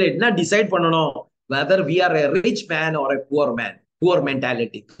இதுல என்ன டிசைட் பண்ணணும்? whether we are a rich man or a poor man. poor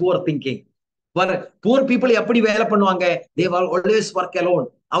mentality, poor thinking. poor people எப்படி வேலை பண்ணுவாங்க? they will always work alone.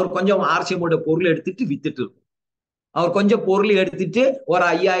 அவர் கொஞ்சம் RCM பொருள் எடுத்துட்டு வித்துட்டு, அவர் கொஞ்சம் பொருள் எடுத்துட்டு ஒரு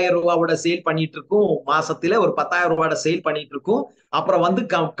 5000 ரூபாவோட சேல் பண்ணிட்டு இருக்கும், மாசத்துல ஒரு 10,000 ரூபாயோட சேல் பண்ணிட்டு இருக்கும். அப்புறம்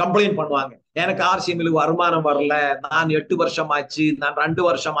கம்ப்ளைண்ட் பண்ணுவாங்க, எனக்கு RCM வருமானம் வரல, நான் 8 வருஷம் ஆச்சு, நான் 2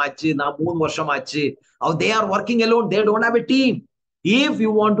 வருஷம் ஆச்சு, நான் 3 வருஷம் ஆச்சு. they are working alone, they don't have a team. If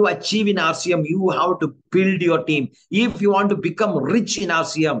you want to achieve in RCM, you have to build your team. If you want to become rich in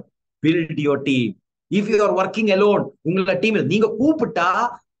RCM, build your team. If you are working alone, உங்களோட team நீங்க கூப்பிட்டா,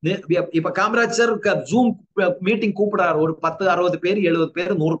 இப்ப Kamaraj sir zoom meeting கூப்பிடுறாரு, ஒரு 10 60 பேர் 70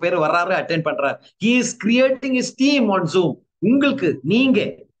 பேர் 100 பேர் வர்றாரு, அட்டென்ட் பண்றாரு. He is creating his team on zoom. உங்களுக்கு நீங்க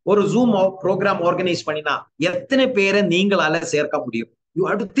ஒரு ஜூம் ப்ரோக்ராம் ஆர்கனைஸ் பண்ணினா எத்தனை பேரை நீங்களால சேர்க்க முடியும்? You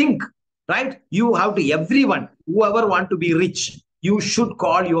have to think, right? You have to everyone whoever want to be rich, you should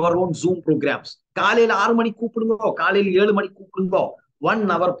call your own Zoom programs. காலையில 6 மணிக்கு கூப்பிடுங்க, காலையில 7 மணிக்கு கூப்பிடுங்க.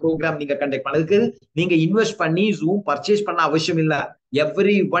 1 hour ப்ரோக்ராம் நீங்க கண்டக்ட் பண்ணதுக்கு நீங்க இன்வெஸ்ட் பண்ணி ஜூம் பர்ச்சேஸ் பண்ண அவசியம் இல்ல.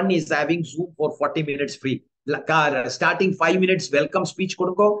 Every one is having zoom for 40 minutes free. Starting 5 minutes welcome speech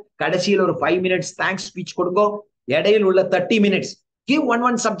கொடுங்க, கடைசியில் ஒரு 5 minutes தேங்க்ஸ் ஸ்பீச் கொடுங்க, இடையில் உள்ள 30 minutes give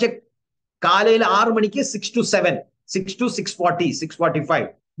one subject. காலையில 6 மணிக்கு 6 to 7, 6 to 6:40, 6:45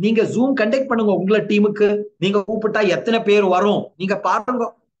 நீங்க ஜூம் கண்டக்ட் பண்ணுங்க. உங்கள டீமுக்கு நீங்க கூப்பிட்டா எத்தனை பேர் வரும் நீங்க பாருங்க.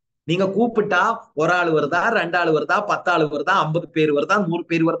 நீங்க கூப்பிட்டா ஒரு ஆள் வருதா, 2 ஆள் வருதா, 10 ஆள் வருதா, 50 பேர் வருதா, 100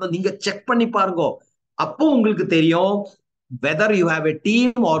 பேர் வருதா, நீங்க செக் பண்ணி பாருங்க. அப்போ உங்களுக்கு தெரியும் whether you have a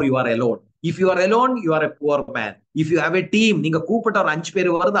team or you are alone. If you are alone, you are a poor man. If you have a team, நீங்க கூப்பிட்டா ஒரு 5 பேர்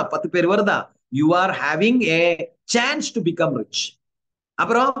வருதா, 10 பேர் வருதா, you are having a chance to become rich.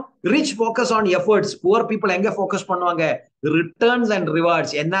 அப்புறம் rich focus on efforts. Poor people எங்க focus பண்ணுவாங்க? Returns and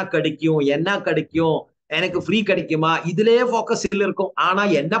rewards. என்ன கிடைக்கும், என்ன கிடைக்கும், எனக்கு ஃப்ரீ கிடைக்குமா, இதுலயே ஃபோக்கஸ் இருக்கும். ஆனா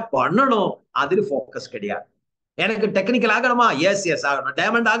என்ன பண்ணணும் அதுல ஃபோக்கஸ் கிடையாது. எனக்கு டெக்னிக்கல் ஆகணுமா, எஸ் ஆகணும்.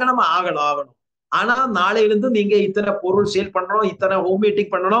 டைமண்ட் ஆகணுமா, ஆகணும். ஆனா நாளையிலிருந்து நீங்க இத்தனை பொருள் சேல் பண்ணணும், இத்தனை ஹோம்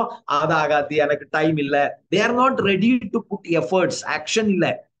மீட்டிங் பண்ணணும், அது ஆகாது, எனக்கு டைம் இல்ல. They are not ready to put efforts, action இல்ல.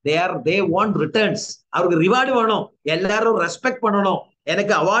 they want returns. அவருக்கு ரிவார்டு வேணும், எல்லாரும் ரெஸ்பெக்ட் பண்ணணும்,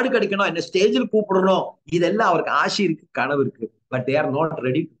 எனக்கு அவார்டு கிடைக்கணும், என்ன ஸ்டேஜில் கூப்பிடணும், இதெல்லாம் அவருக்கு ஆசை இருக்கு, கனவு இருக்கு. But they are not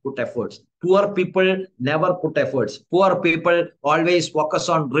ready to put efforts. Poor people never put efforts. Poor people always focus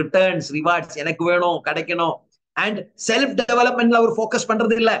on returns, rewards. எனக்கு வேணும், கிடைக்கணும். அண்ட் செல்ஃப் டெவலப்மெண்ட்ல அவர் ஃபோக்கஸ்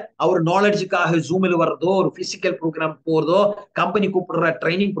பண்றது இல்ல. அவர் நாலேஜுக்காக ஜூமில் வர்றதோ, ஒரு பிசிக்கல் ப்ரோக்ராம் போறதோ, கம்பெனி கூப்பிடுற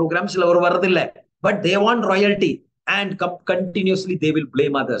ட்ரைனிங் ப்ரோக்ராம்ஸ்ல அவர் வர்றது இல்ல. But they want royalty and continuously they will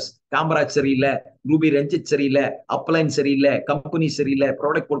blame others. Kamaraj சரியில்லை, ரூபி ரஞ்சித் சரியில்லை, அப்லைன் சரியில்லை, கம்பெனி சரியில்லை,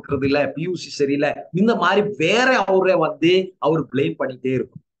 ப்ராடக்ட் கொடுக்கறது இல்ல, பியூசி சரியில்லை, இந்த மாதிரி வேற அவரை அவர் பிளேம் பண்ணிட்டே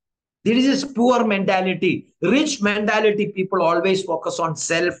இருக்கும். This is poor mentality. Rich mentality people always focus on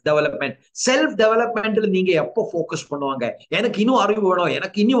self development. Self development நீங்க எப்போ ஃபோக்கஸ் பண்ணுவாங்க? எனக்கு இன்னும் அறிவு வேணும்,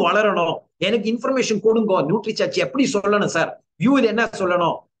 எனக்கு இன்னும் வளரணும், எனக்கு இன்ஃபர்மேஷன் கொடுங்க. நியூட்ரி சார்ஜ் எப்படி சொல்லணும் சார், வியூ இது என்ன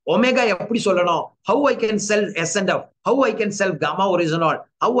சொல்லணும், ஒமேகா எப்படி சொல்லணும், how I can sell S&F, how I can sell gamma original,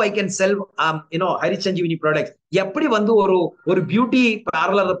 how I can sell ஹரிசஞ்சீவினி products, எப்படி ஒரு பியூட்டி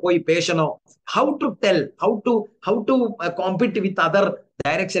பார்லர் போய் பேசணும், how to tell, how to compete with other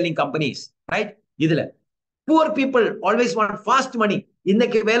direct selling companies, right? இதுல poor people always want fast money.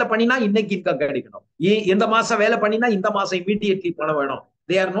 இன்னைக்கு வேலை பண்ணினா இன்னைக்கு income கிடைக்கணும், இந்த மாசம் வேலை பண்ணினா இந்த மாசம் இமீடியட்லி பணம் வேணும்.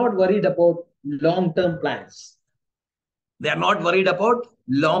 They are not worried about long term plans. They are not worried about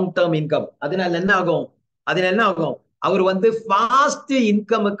long term income. அதனால என்ன ஆகும், அவர் ஃபாஸ்ட்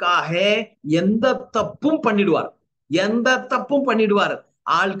இன்கமுக்காக எந்த தப்பும் பண்ணிடுவார்,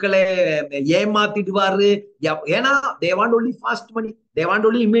 ஆட்களை ஏமாத்திடுவாரு. ஏன்னா they want only fast money, they want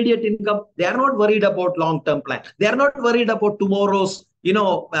only immediate income. They are not worried about long term plan. They are not worried about tomorrow's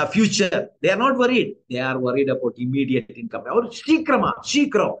future. They are not worried. They are worried about immediate income. அவர்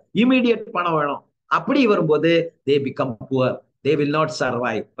சீக்கிரம் immediate பணம் வேணும். அப்படி வரும்போது they become poor, they will not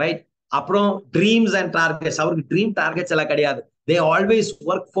survive, right? அப்புறம் dreams and targets. அவருக்கு dream targets எல்லாம் கிடையாது. they always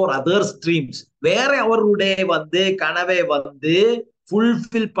work for others dreams. வேற அவருடைய கனவை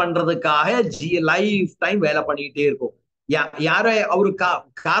ஃபுல்ஃபில் பண்றதுக்காக லைஃப் டைம் வேலை பண்ணிக்கிட்டே இருக்கும். யார அவரு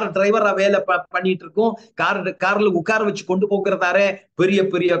கார் டிரைவரா வேலை பண்ணிட்டு இருக்கும், கார்ல உட்கார வச்சு கொண்டு போகிறதாரு,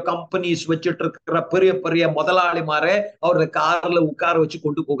 பெரிய கம்பெனிஸ் வச்சுட்டு இருக்கிற பெரிய முதலாளி மாறே அவரு கார்ல உட்கார வச்சு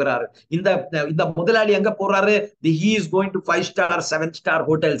கொண்டு போகிறாரு. இந்த முதலாளி எங்க போறாரு, he is going to 5-star 7-star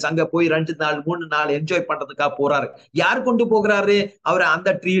hotels. அங்க போய் 2 நாள் 3 நாள் என்ஜாய் பண்றதுக்காக போறாரு. யார் கொண்டு போகிறாரு, அவரு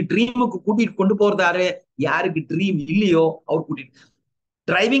அந்த ட்ரீமுக்கு கூட்டிட்டு கொண்டு போறாரு. யாருக்கு ட்ரீம் இல்லையோ அவர் கூட்டிட்டு.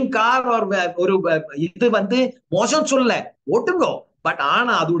 டிரைவிங் கார் ஒரு இது மோசம் சொல்ல, ஓட்டுங்க. பட்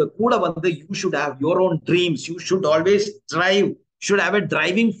ஆனா அதோட கூட you should have your own dreams. You should always drive. You should have a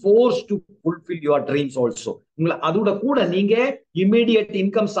driving force to fulfill your dreams also. அதோட கூட நீங்க இமீடியட்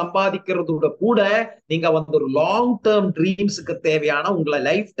இன்கம் சம்பாதிக்கிறதோட கூட நீங்க ஒரு லாங் டேர்ம் ட்ரீம்ஸுக்கு தேவையான உங்களை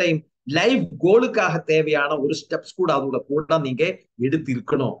லைஃப் கோலுக்காக தேவையான ஒரு ஸ்டெப்ஸ் கூட அதோட கூட நீங்க எடுத்து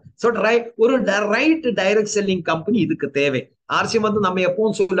இருக்கணும். ஒரு ரைட் டைரக்ட் செல்லிங் கம்பெனி இதுக்கு தேவை. RCM நம்ம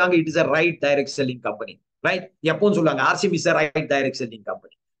எப்பவும் சொல்லுவாங்க, it is a right direct selling company, right? எப்பவும் சொல்லுவாங்க RCM is a right direct selling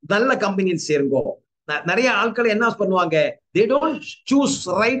company. நல்ல கம்பெனியில் சேருங்கோ, நிறைய ஆட்கள் என்ன பண்ணுவாங்க, they don't choose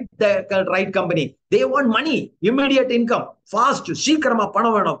right company, they want money, immediate income, fast, சீக்கிரமா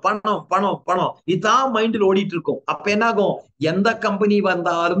பணம் வேணும், பணம் பணம் பணம், இதான் மைண்ட்ல ஓடிட்டு இருக்கும். அப்ப என்ன ஆகும், எந்த கம்பெனி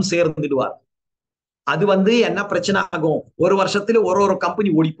வந்தாலும் சேர்ந்துடுவார். அது என்ன பிரச்சனை ஆகும், ஒரு வருஷத்துல ஒரு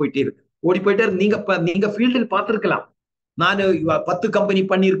கம்பெனி ஓடி போயிட்டே இருக்கு, ஓடி போயிட்டே இருக்கு. நீங்க ஃபீல்டில் பார்த்திருக்கலாம், நான் 10 கம்பெனி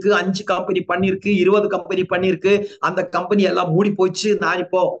பண்ணிருக்கு, 5 கம்பெனி பண்ணிருக்கு, 20 கம்பெனி பண்ணிருக்கு, அந்த கம்பெனி எல்லாம் மூடி போச்சு. நான்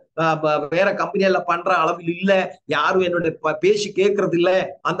இப்போ வேற கம்பெனி எல்லாம் பண்ற அளவில் இல்ல, யாரும் என்னோட பேசி கேட்கறது இல்ல.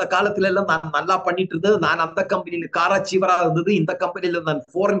 அந்த காலத்துல எல்லாம் நான் நல்லா பண்ணிட்டு இருந்தது, நான் அந்த கம்பெனியில கார் அச்சீவரா இருந்தது, இந்த கம்பெனில நான்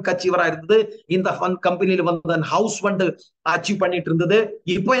ஃபாரின் அச்சீவரா இருந்தது, இந்த கம்பெனியில நான் ஹவுஸ் ஃபண்ட் அச்சீவ் பண்ணிட்டு இருந்தது.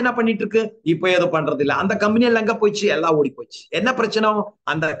 இப்போ என்ன பண்ணிட்டு இருக்கு, இப்போ எதுவும் பண்றது இல்ல. அந்த கம்பெனி எல்லாம் எங்க போயிடுச்சு, எல்லாம் ஓடி போயிடுச்சு. என்ன பிரச்சனை,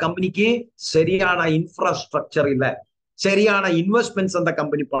 அந்த கம்பெனிக்கு சரியான இன்ஃப்ராஸ்ட்ரக்சர் இல்ல, சரியான இன்வெஸ்ட்மெண்ட்ஸ் அந்த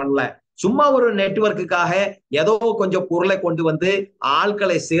கம்பெனி பண்ணல. சும்மா ஒரு நெட்வொர்க்குக்காக ஏதோ கொஞ்சம் பொருளை கொண்டு வந்து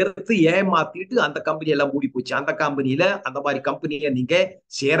ஆட்களை சேர்த்து ஏமாத்திட்டு அந்த கம்பெனி எல்லாம் மூடி போச்சு. அந்த கம்பெனியில, அந்த மாதிரி கம்பெனியில நீங்க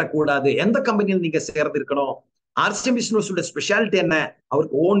சேரக்கூடாது. எந்த கம்பெனியில நீங்க சேர்ந்து இருக்கணும், RCM பிசினஸ் ஸ்பெஷாலிட்டி என்ன,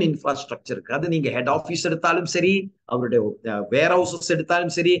 அவருக்கு ஓன் இன்ஃப்ராஸ்ட்ரக்சர் இருக்கு. அது நீங்க ஹெட் ஆபீஸ் எடுத்தாலும் சரி, அவருடைய வேர் ஹவுசஸ்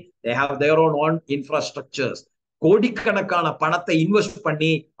எடுத்தாலும் சரி, they have their own infrastructures. கோடிக்கணக்கான பணத்தை இன்வெஸ்ட் பண்ணி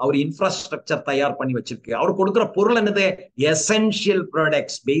அவர் இன்ஃப்ராஸ்ட்ரக்சர் தயார் பண்ணி வச்சிருக்கு. அவர் கொடுக்கிற பொருள் என்னது, எசென்ஷியல்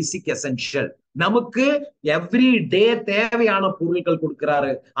ப்ராடக்ட்ஸ், பேசிக் எசென்ஷியல், நமக்கு எவ்ரி டே தேவையான பொருட்கள்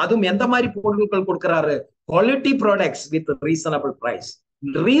கொடுக்கிறாரு. அதுவும் எந்த மாதிரி பொருட்கள் கொடுக்கிறாரு, quality products with reasonable price,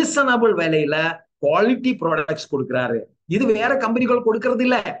 reasonable விலையில குவாலிட்டி ப்ராடக்ட்ஸ் கொடுக்கிறாரு. இது வேற கம்பெனிகள் கொடுக்கறது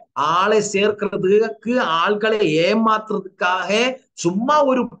இல்ல. ஆளை சேர்க்கிறதுக்கு, ஆட்களை ஏமாத்துறதுக்காக சும்மா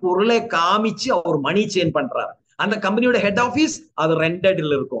ஒரு பொருளை காமிச்சு அவர் மணி சேஞ்ச் பண்றாரு. அந்த கம்பெனியோட ஹெட் ஆபீஸ் அது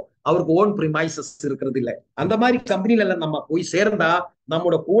ரெண்டட்ல இருக்கும், அவருக்கு ஓன் பிரிமைசஸ் இருக்கிறது இல்ல. அந்த மாதிரி கம்பெனில எல்லாம் நம்ம போய் சேர்ந்தா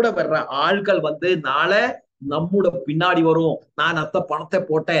நம்மோட கூட வர்ற ஆட்கள் நாளை நம்மோட பின்னாடி வரும். நான் அத்த பணத்தை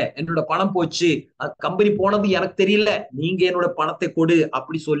போட்டேன், என்னோட பணம் போச்சு, கம்பெனி போனது எனக்கு தெரியல, நீங்க என்னோட பணத்தை கொடு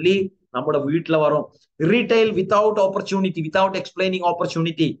அப்படி சொல்லி நம்மோட வீட்டுல வரும். Retail without opportunity, without explaining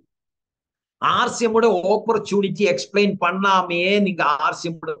opportunity. RCM opportunity explain பண்ணாமே நீங்க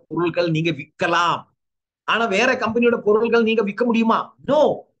RCM பொருட்கள் நீங்க விற்கலாம். ஆனா வேற கம்பெனியோட பொருட்கள் நீங்க விற்க முடியுமா? நோ.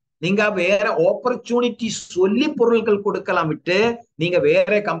 நீங்க வேற ஆப்பர்ச்சுனிட்டி சொல்லி பொருட்கள் கொடுக்கலாம் விட்டு நீங்க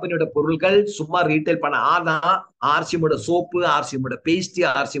வேற கம்பெனியோட பொருட்கள் சும்மா ரீட்டைல் பண்ண. ஆனா RCM soap, RCM paste,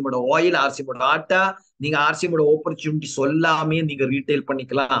 RCM oil, RCM atta, நீங்க RCM ஆப்பர்ச்சுனிட்டி சொல்லாமே நீங்க ரீட்டைல்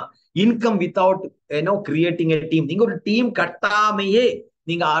பண்ணிக்கலாம். இன்கம் வித்தவுட் கிரியேட்டிங் எ டீம், நீங்க ஒரு டீம் கட்டாமையே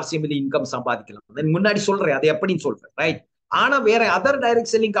நீங்க RCM இன்கம் சம்பாதிக்கலாம். முன்னாடி சொல்றேன் அது எப்படின்னு சொல்றேன், ரைட்? ஆனா வேற அதர்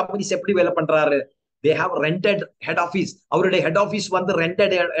டைரக்ட் செல்லிங் கம்பெனிஸ் எப்படி வேலை பண்றாரு, they have rented head office. அவருடைய ஹெட் ஆபீஸ்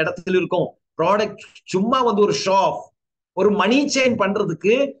rented இடத்துல இருக்கும். ப்ராடக்ட் சும்மா ஒரு ஷோ ஆஃப், ஒரு மணி சேஞ்ச்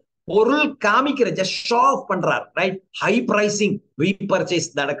பண்றதுக்கு பொருள் காமிக்கிற, ஜஸ்ட் ஷோ ஆஃப் பண்றாரு, ரைட்? ஹை பிரைசிங், ரீபர்ச்சேஸ்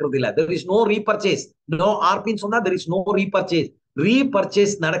நடக்கிறது இல்ல. there is no repurchase, no RP சொன்னா there is no repurchase,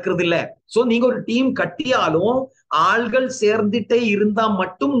 repurchase நடக்கிறது இல்ல. சோ நீங்க ஒரு டீம் கட்டியாலும் ஆள்கள் சேர்ந்துட்டே இருந்தா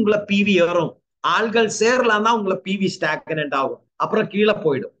மட்டும் உங்களை பிவி ஏறும். ஆள்கள் சேரலாம் தான் உங்களை பிவி ஸ்டாக்னன்ட் ஆகும், அப்புறம் கீழே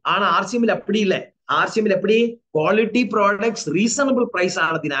போயிடும். ஆனா RCM அப்படி இல்லை. RCM எப்படி, குவாலிட்டி ப்ராடக்ட்ஸ் ரீசனபிள் பிரைஸ்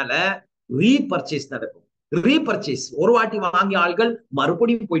ஆனதுனால ரீபர்ச்சேஸ் நடக்கும். ரீபர்ச்சேஸ் ஒரு வாட்டி வாங்கி ஆள்கள்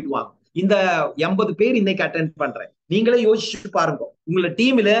மறுபடியும் போயிட்டு வாங்க. இந்த 80 பேர் இன்னைக்கு அட்டென்ட் பண்றேன், நீங்களே யோசிச்சு பாருங்க, உங்களோட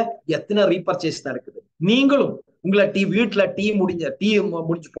டீம்ல எத்தனை ரீபர்ச்சேஸ் நடக்குது. நீங்களும் உங்களை வீட்டுல டீ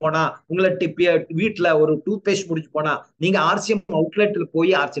முடிஞ்சு போனா, உங்களை வீட்டுல ஒரு டூத் பேஸ்ட் முடிஞ்சு போனா, நீங்க RCM அவுட்லெட்ல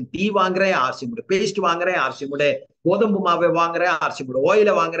போய் RCM டீ வாங்குறேன், RCM பேஸ்ட் வாங்குறேன், RCM கோதம்பு மாவை வாங்குறேன், RCM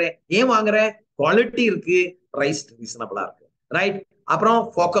ஆயில வாங்குறேன். ஏன் வாங்குறேன்? குவாலிட்டி இருக்கு, பிரைஸ் ரீசனபிளா இருக்கு, ரைட்? அப்புறம்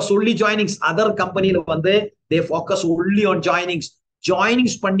ஃபோக்கஸ் ஒன்லி ஜாயினிங்ஸ். அதர் கம்பெனில தே ஃபோக்கஸ் ஒன்லி ஆன் ஜாயினிங்ஸ்.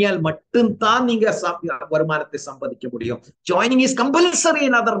 ஜாயினிங்ஸ் பண்ணியால் மட்டும்தான் நீங்க வருமானத்தை சம்பாதிக்க முடியும். Joining is compulsory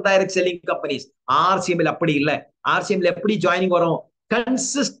in other direct selling companies. RCM அப்படி இல்லை. RCM எப்படி ஜாயினிங் வரும்,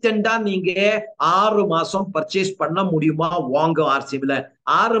 கன்சிஸ்டன்டா நீங்க 6 மாசம் பர்ச்சேஸ் பண்ண முடியுமா, வாங்க RCM.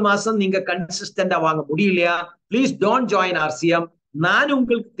 6 மாசம் நீங்க கன்சிஸ்டன்டா வாங்க முடியலையா, பிளீஸ் டோன்ட் ஜாயின் RCM. நான்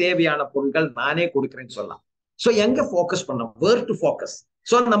உங்களுக்கு தேவையான பொருட்கள் நானே கொடுக்குறேன்னு சொல்லலாம். சோ எங்க ஃபோக்கஸ் பண்ணோம், வேர் டு ஃபோக்கஸ்.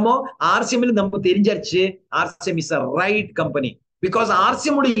 சோ நம்ம RCM நம்ம தெரிஞ்சிருச்சு, RCM is a right company. Because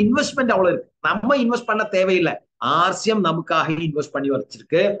RCM investment அவ்வளவு இருக்கு, நம்ம இன்வெஸ்ட் பண்ண தேவையில்லை. RCM நமக்காக இன்வெஸ்ட் பண்ணி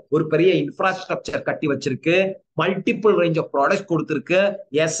வச்சிருக்கு, ஒரு பெரிய இன்ஃப்ராஸ்ட்ரக்சர் கட்டி வச்சிருக்கு, மல்டிபிள் ரேஞ்ச் ஆஃப் ப்ராடக்ட் கொடுத்திருக்கு,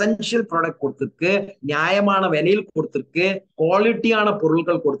 எசென்ஷியல் ப்ராடக்ட் கொடுத்திருக்கு, நியாயமான விலையில் கொடுத்திருக்கு, குவாலிட்டியான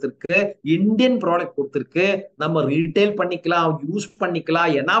பொருட்கள் கொடுத்திருக்கு, இந்தியன் ப்ராடக்ட் கொடுத்திருக்கு. நம்ம ரீட்டைல் பண்ணிக்கலாம், யூஸ்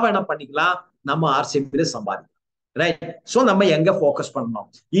பண்ணிக்கலாம், என்ன வேணா பண்ணிக்கலாம், நம்ம RCM சம்பாதிக்கலாம், ரைட்? சோ நம்ம எங்க ஃபோக்கஸ் பண்ணணும்,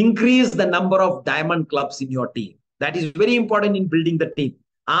 increase the number of diamond clubs in your team. That is very important in building the team.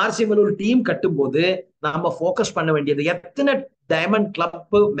 RCM ஒரு டீம் கட்டும் போது நம்ம ஃபோக்கஸ் பண்ண வேண்டியது, எத்தனை டைமண்ட்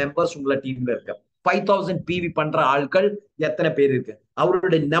கிளப் மெம்பர்ஸ் உங்கள டீம்ல இருக்கு, 5000 PV பண்ற ஆட்கள் எத்தனை பேர் இருக்கு?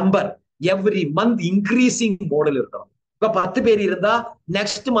 அவருடைய நம்பர் எவ்ரி மந்த் இன்க்ரீசிங் மோடில் இருக்கணும். இப்ப 10 பேர் இருந்தா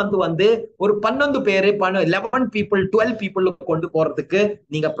நெக்ஸ்ட் மந்த் வந்து ஒரு 11 பேரு 11 பீப்புள் 12 பீப்புள் கொண்டு போறதுக்கு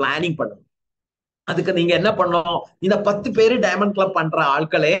நீங்க பிளானிங் பண்ணணும். அதுக்கு நீங்க என்ன பண்ணணும்? இந்த 10 பேரு டைமண்ட் கிளப் பண்ற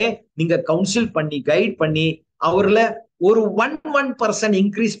ஆட்களே நீங்க கவுன்சில் பண்ணி கைட் பண்ணி அவர்ல ஒரு 1%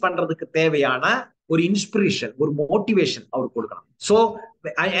 இன்க்ரீஸ் பண்றதுக்கு தேவையான ஒரு இன்ஸ்பிரேஷன், ஒரு மோட்டிவேஷன் அவர் கொடுக்கணும். சோ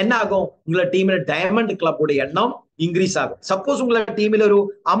என்ன ஆகும்? உங்களோட டீம்ல டைமண்ட் கிளப்போட எண்ணம் இன்க்ரீஸ் ஆகும். சப்போஸ் உங்களோட டீம்ல ஒரு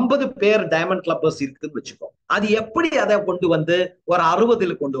 50 பேர் டைமண்ட் கிளப்பர்ஸ் இருக்குன்னு வச்சுக்கோ, அது எப்படி அதை கொண்டு வந்து ஒரு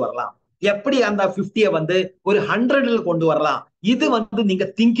 60ல கொண்டு வரலாம், எப்படி அந்த 50 வந்து ஒரு 100ல கொண்டு வரலாம், இது வந்து நீங்க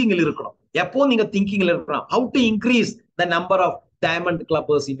திங்கிங்ல இருக்கணும். எப்போ நீங்க திங்கிங்ல இருக்கணும். How to increase the number of diamond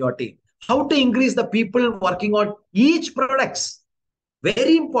clubbers in your team, how to increase the people working on each products.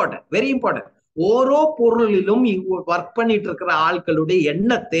 Very important, very important. ஓரோ பொருளிலும் work பண்ணிட்டு இருக்கிற ஆட்களுடைய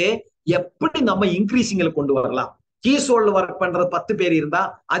எண்ணத்தை எப்படி நம்ம இன்க்ரீசிங்ல கொண்டு வரலாம். கீசோல்ல ஒர்க் பண்றது 10 பேர் இருந்தா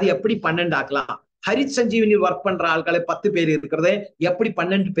அது எப்படி 12 ஆக்கலாம். ஹரித் சஞ்சீவினி ஒர்க் பண்ற ஆட்களை 10 பேர் இருக்கிறதே எப்படி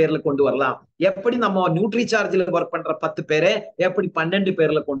 12 பேர்ல கொண்டு வரலாம். எப்படி நம்ம நியூட்ரி சார்ஜ்ல ஒர்க் பண்ற 10 பேரை எப்படி 12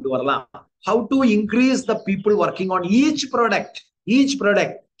 பேர்ல கொண்டு வரலாம். How to increase the people working on each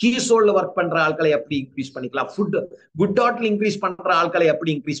product. கீசோல்ல work பண்ற ஆட்களை எப்படி இன்க்ரீஸ் பண்ணிக்கலாம். குட் டாட்ல இன்க்ரீஸ் பண்ற ஆட்களை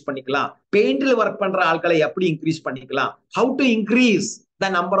எப்படி இன்க்ரீஸ் பண்ணிக்கலாம். பெயிண்ட்ல ஒர்க் பண்ற ஆட்களை எப்படி இன்க்ரீஸ் பண்ணிக்கலாம். How to increase the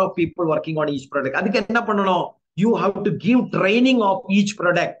number of people working on each product. அதுக்கு என்ன பண்ணணும்? You have to give training of each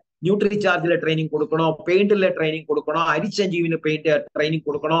product. Nutri சார்ஜ்ல training கொடுக்கணும், பெயிண்ட்ல ட்ரைனிங் கொடுக்கணும், ஹரித் சஞ்சீவினி பெயிண்ட் ட்ரைனிங்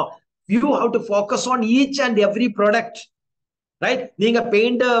கொடுக்கணும். You have to focus on each and every product. Right? நீங்க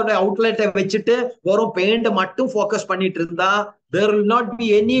paint அவுட்லெட்டை வச்சுட்டு வெறும் paint மட்டும் ஃபோக்கஸ் பண்ணிட்டு இருந்தா there will not be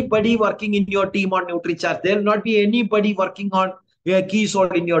anybody working in your team on NutriCharge. There will not be anybody working on Keysol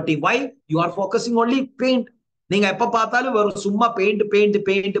in your team. Why? You are focusing only paint. நீங்க எப்ப பார்த்தாலும் வெறும் சும்மா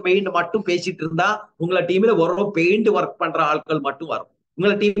பெயிண்ட் மட்டும் பேசிட்டு இருந்தா உங்களை டீம்ல வெறும் பெயிண்ட் ஒர்க் பண்ற ஆட்கள் மட்டும் வரும்.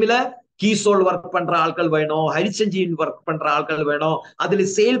 உங்களை டீம்ல கீசோல் ஒர்க் பண்ற ஆட்கள் வேணும், ஹரிச்சஞ்சின் ஒர்க் பண்ற ஆட்கள் வேணும், அதுல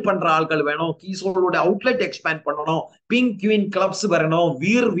சேல் பண்ற ஆட்கள் வேணும், கீசோலோட அவுட்லெட் எக்ஸ்பேண்ட் பண்ணணும், பிங்க் குவீன் கிளப்ஸ் வரணும்,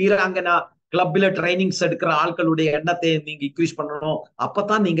 வீராங்கனா கிளப்ல ட்ரைனிங்ஸ் எடுக்கிற ஆட்களுடைய எண்ணத்தை நீங்க இன்க்ரீஸ் பண்ணணும்.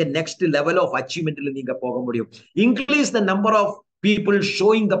 அப்பதான் நீங்க நெக்ஸ்ட் லெவல் ஆஃப் அச்சீவ்மெண்ட்ல நீங்க போக முடியும். Increase the number of people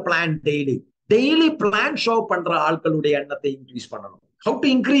showing the plan daily plan show பண்ற ஆட்களுடைய எண்ணத்தை இன்க்ரீஸ் பண்ணணும். How to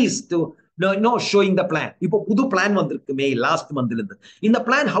increase to showing the plan. இப்போ புது பிளான் வந்திருக்கு மே லாஸ்ட் மந்த்ல இருந்து. இந்த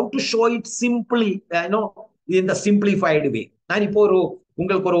plan how to show it simply இந்த சிம்பிளிஃபைடு வே. நான் இப்போ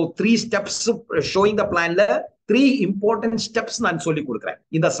உங்களுக்கு ஒரு 3 ஸ்டெப்ஸ் ஷோயிங் த பிளான்ல 3 இம்பார்ட்டன்ட் ஸ்டெப்ஸ் நான் சொல்லி கொடுக்குறேன்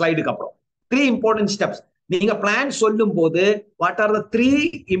இந்த ஸ்லைடுக்கு அப்புறம். 3 important steps. நீங்க plan சொல்லும் போது what are the 3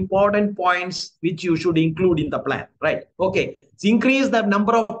 important points which you should include in the plan, right? Okay, increase the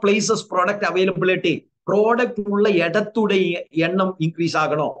number of places, product availability. Product உள்ள இடத்துடைய எண்ணம் இன்க்ரீஸ்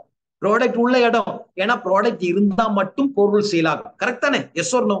ஆகணும். ப்ராடக்ட் உள்ள இடம், ஏன்னா ப்ராடக்ட் இருந்தா மட்டும் பொருள் சேல் ஆகும். கரெக்ட் தானே?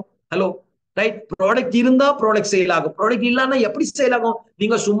 S R no? Hello, right? Product இருந்தா ப்ராடக்ட் சேல் ஆகும். ப்ராடக்ட் இல்லன்னா எப்படி சேல் ஆகும்?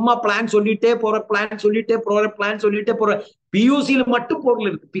 நீங்க சும்மா பிளான் சொல்லிட்டே போற பியூசில மட்டும் பொருள்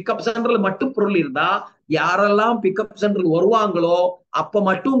இருக்கு, பிக்கப் சென்டர்ல மட்டும் பொருள் இருந்தா யாரெல்லாம் பிக்கப் சென்டர் வருவாங்களோ அப்ப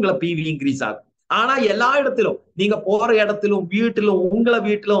மட்டும் உங்களை பிவி இன்க்ரீஸ் ஆகும். ஆனா எல்லா இடத்திலும் நீங்க போற இடத்திலும் வீட்டிலும் உங்களை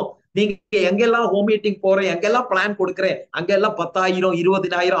வீட்டிலும் நீங்க எங்கெல்லாம் ஹோம் மீட்டிங் போறேன், எங்கெல்லாம் பிளான் கொடுக்குறேன், அங்கெல்லாம் 10,000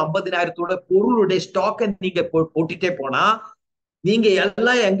 20,000 50,000 பொருளுடைய ஸ்டாக்கை நீங்க போட்டுட்டே போனா நீங்க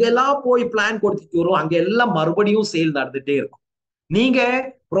எல்லாம் எங்கெல்லாம் போய் பிளான் கொடுத்துட்டு வரும் அங்க எல்லாம் மறுபடியும் சேல் நடந்துட்டே இருக்கும். நீங்க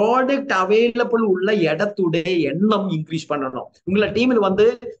ப்ராடக்ட் அவைலபிள் உள்ள இடத்துடைய எண்ணம் இன்க்ரீஸ் பண்ணணும். உங்களை டீம்ல வந்து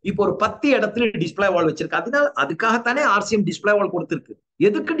இப்போ ஒரு 10 இடத்துல டிஸ்பிளே வால் வச்சிருக்கு. அதனால அதுக்காகத்தானே RCM டிஸ்பிளே வால் கொடுத்திருக்கு.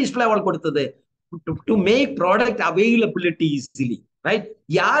 எதுக்கு டிஸ்பிளே வால் கொடுத்தது? To make product availability easily, right?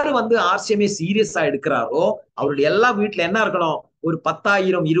 யாரு வந்து RCM சீரியஸா எடுக்கிறாரோ அவருடைய எல்லா வீட்டுல என்ன இருக்கணும்? ஒரு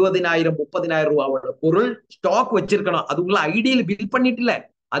 10,000 20,000 30,000 ரூபாவோட பொருள் ஸ்டாக் வச்சிருக்கணும். அது உங்களை ஐடியில பில் பண்ணிட்டு இல்ல,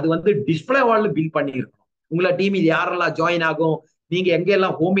 அது வந்து டிஸ்பிளே வால்ல பில் பண்ணிருக்கணும். உங்களை டீமில் யாரெல்லாம் ஜாயின் ஆகும், நீங்க எங்க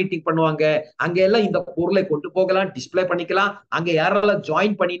எல்லாம் ஹோம் மீட்டிங் பண்ணுவாங்க, அங்க எல்லாம் இந்த பொருளை கொண்டு போகலாம், டிஸ்பிளே பண்ணிக்கலாம். அங்க யாரெல்லாம்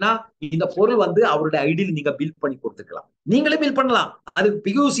ஜாயின் பண்ணினா இந்த பொருள் வந்து அவருடைய ஐடியில் நீங்க பில் பண்ணி கொடுத்துக்கலாம். நீங்களே பில் பண்ணலாம். அதுக்கு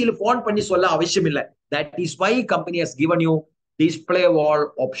பியூசியில் போன் பண்ணி சொல்ல அவசியம் இல்லை. That is why company has given you display wall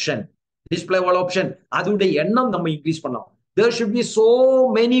option. Display wall option அதோட எண்ணம் நம்ம இன்க்ரீஸ் பண்ணலாம். There should be so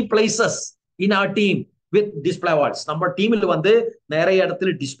many places in our team with display walls. நம்ம டீம்ல வந்து நிறைய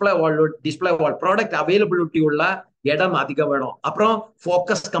இடத்துல டிஸ்பிளே வால் ப்ராடக்ட் அவைலபிலிட்டி உள்ள இடம் அதிகம் வேணும். அப்புறம்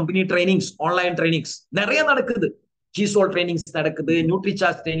focus company trainings, online trainings நிறைய நடக்குது. கீசோல் ட்ரைனிங்ஸ் நடக்குது,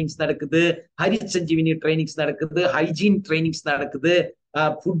 நியூட்ரிசார்ஜ் ட்ரைனிங்ஸ் நடக்குது, ஹரித் சஞ்சீவினி ட்ரைனிங்ஸ் நடக்குது, ஹைஜீன் ட்ரைனிங்ஸ் நடக்குது,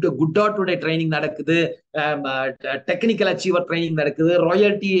 ஃபுட் குட் டாட்டோட ட்ரைனிங் நடக்குது, டெக்னிக்கல் அச்சீவர் ட்ரைனிங் நடக்குது,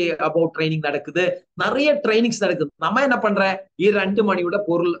 ராயல்டி அபவுட் ட்ரைனிங் நடக்குது, நிறைய ட்ரைனிங்ஸ் நடக்குது. நம்ம என்ன பண்ற, 2 மணியோட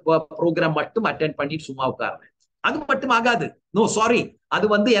ப்ரோக்ராம் மட்டும் அட்டென்ட் பண்ணிட்டு சும்மா உட்காருங்க. அது மட்டும் ஆகாது. நோ சாரி,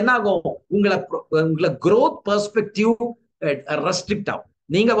 அது என்ன ஆகும், உங்களை growth பெர்ஸ்பெக்டிவ் ரெஸ்ட்ரிக்ட் ஆகும்.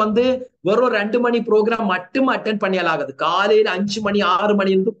 நீங்க வெறும் 2 மணி ப்ரோக்ராம் மட்டும் அட்டென்ட் பண்ணியால் ஆகாது. காலையில 5 மணி 6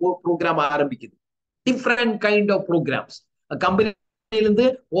 மணி இருந்து ப்ரோக்ராம் ஆரம்பிக்குது. Different kind of programs company இருந்து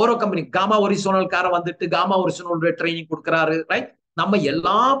ஓரோ கம்பெனி காமா ஒரிசோனல் கார காமா ஒரிசோனல் ட்ரைனிங் கொடுக்கறாரு, ரைட்? நம்ம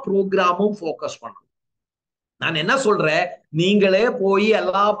எல்லா ப்ரோக்ராமும் ஃபோக்கஸ் பண்ணணும். நான் என்ன சொல்றேன், நீங்களே போய்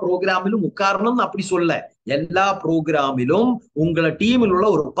எல்லா ப்ரோக்ராமிலும் உட்காரணும் அப்படி சொல்ல. எல்லா ப்ரோக்ராமிலும் உங்களை டீமில் உள்ள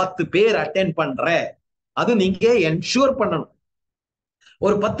ஒரு 10 பேர் அட்டென்ட் பண்ற, அது நீங்க என்ஷூர் பண்ணணும்.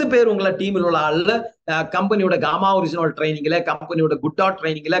 ஒரு 10 பேர் உங்களை டீமில் உள்ள ஆள்ல கம்பெனியோட காமா ஒரிஜினல் ட்ரைனிங்ல, கம்பெனியோட குட் அவுட்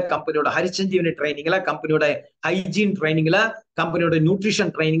ட்ரைனிங்ல, கம்பெனியோட ஹரிச்சந்திவனி ட்ரைனிங்ல, கம்பெனியோட ஹைஜீன் ட்ரைனிங்ல, கம்பெனியோட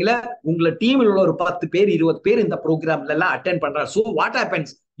நியூட்ரிஷன் ட்ரைனிங்ல உங்களை டீமில் உள்ள ஒரு 10 பேர் 20 பேர் இந்த ப்ரோக்ராம்ல எல்லாம் அட்டென்ட் பண்றாங்க. சோ வாட்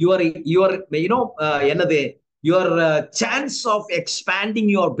ஹேப்பன்ஸ், யுவர் என்னது, your chance of expanding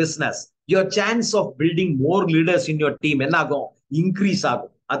your business, your chance of building more leaders in your team என்ன ஆகும், இன்க்ரீஸ்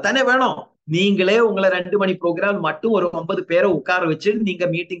ஆகும். அதானே வேணும். நீங்களே உங்களை 2 மணி ப்ரோக்ராம் மட்டும் ஒரு 50 பேரை உட்கார வச்சு நீங்க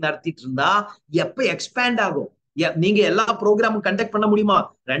மீட்டிங் நடத்திட்டு இருந்தா எப்ப எக்ஸ்பேண்ட் ஆகும்? நீங்க எல்லா ப்ரோக்ராமும் கண்டக்ட் பண்ண முடியுமா?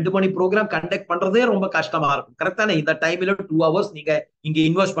 2 மணி ப்ரோக்ராம் கண்டக்ட் பண்றதே ரொம்ப கஷ்டமா இருக்கும். கரெக்டானே? இந்த டைம்ல 2 ஹவர்ஸ் நீங்க இங்க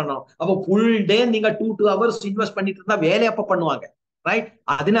இன்வெஸ்ட் பண்ணணும். அப்போ ஃபுல் டே நீங்க 2 ஹவர்ஸ் இன்வெஸ்ட் பண்ணிட்டு இருந்தா வேலை எப்ப பண்ணுவாங்க, ரைட்?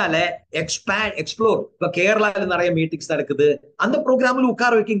 அதனால எக்ஸ்ப்ளோர். இப்ப கேரளால நிறைய மீட்டிங்ஸ் நடக்குது, அந்த ப்ரோக்ராம்ல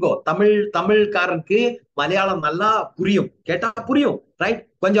உட்கார வைக்கிங்கோ. தமிழ்காரனுக்கு மலையாளம் நல்லா புரியும், கேட்டா புரியும், ரைட்?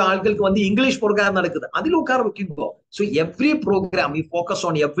 கொஞ்சம் ஆட்களுக்கு இங்கிலீஷ் ப்ரோக்ராம் நடக்குது, அதுல உட்கார வைக்கிங்கோ. So every program you focus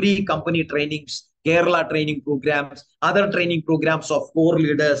on every company trainings, Kerala training programs, other training programs of core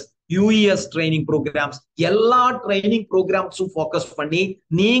leaders, US training programs, எல்லா ட்ரைனிங் ப்ரோக்ராம்ஸும் ஃபோக்கஸ் பண்ணி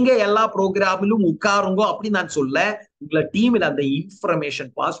நீங்க எல்லா ப்ரோக்ராமிலும் உட்காருங்க அப்படி நான் சொல்ல. உங்களை டீமில் அந்த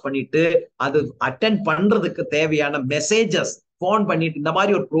இன்ஃபர்மேஷன் பாஸ் பண்ணிட்டு அது அட்டென்ட் பண்றதுக்கு தேவையான மெசேஜஸ் போன் பண்ணிட்டு, இந்த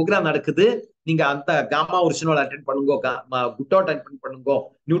மாதிரி ஒரு ப்ரோக்ராம் நடக்குது, நீங்க அந்த காமா ஒரிஜினல் அட்டென்ட் பண்ணுங்க, குட் அவுட் அட்டென்ட் பண்ணுங்க,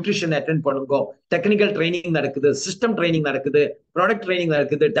 நியூட்ரிஷன் அட்டென்ட் பண்ணுங்க, டெக்னிக்கல் ட்ரைனிங் நடக்குது, சிஸ்டம் ட்ரைனிங் நடக்குது, ப்ராடக்ட் ட்ரைனிங்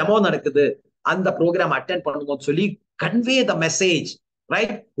நடக்குது, டெமோ நடக்குது, அந்த ப்ரோக்ராம் அட்டென்ட் பண்ணுங்கன்னு சொல்லி கன்வே த மெசேஜ்,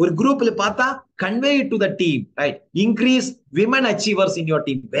 ரைட்? ஒரு குரூப்ல பார்த்தா convey to the team, right? Increase women achievers in your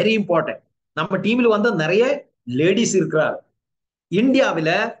team, very important. நம்ம டீம்ல நிறைய லேடிஸ் இருக்கிறார். இந்தியாவில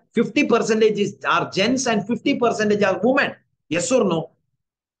 50% R gents and 50% R Woman. S R no?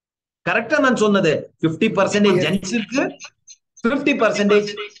 கரெக்டா நான் சொன்னது? 50% ஜென்ஸ் இருக்கு, 50%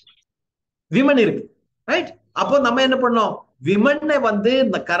 விமன் இருக்கு, ரைட்? அப்போ நம்ம என்ன பண்ணோம், விமனை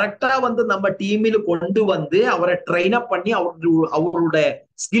கரெக்டா நம்ம டீமில் கொண்டு அவரை ட்ரெயின் அப் பண்ணி அவருடைய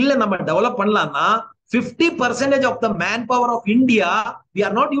ஸ்கில்ல நம்ம டெவலப் பண்ணலாம்னா 50% of the man power of India we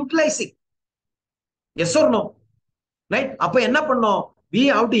are not utilizing. Yes or no? Right? அப்ப என்ன பண்ணோம், we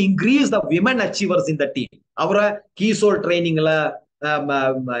have to increase the women achievers in the team. அவரை கீசோல் ட்ரைனிங்ல,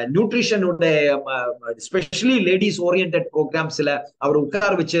 நியூட்ரிஷன் ஸ்பெஷலி லேடிஸ் ஓரியன்டட் ப்ரோக்ராம்ஸ்ல அவர்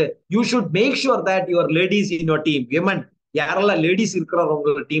உட்கார வச்சு, you should make sure that your ladies in your team, women யாரெல்லாம் ladies இருக்கிறார்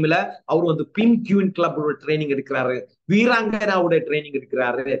உங்களோட டீம்ல, அவர் பின் கியூன் கிளப் ட்ரைனிங் எடுக்கிறாரு, வீராங்கனாவுடைய ட்ரைனிங்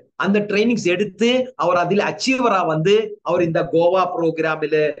எடுக்கிறாரு. அந்த ட்ரைனிங்ஸ் எடுத்து அவர் அதில் அச்சீவரா அவர் இந்த கோவா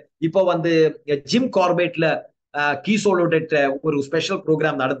ப்ரோக்ராமில் இப்போ ஜிம் கார்பெட்ல கீசோலோட ஒரு ஸ்பெஷல்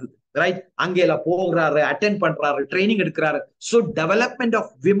ப்ரோக்ராம் நடந்தது, ரைட்? அங்கேல போகிறாரு, அட்டென்ட் பண்றாரு, ட்ரைனிங் எடுக்கிறாரு. So development of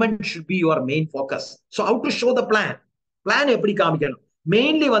women should be your main focus. So have to show the plan எப்படி காமிக்கணும்?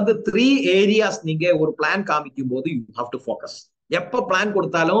 மெயின்லி 3 ஏரியாஸ் நீங்க ஒரு பிளான் காமிக்கும் போது யூ ஹாவ் டு ஃபோக்கஸ். எப்ப பிளான்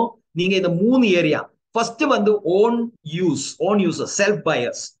கொடுத்தாலும் நீங்க இந்த 3 area. First own use self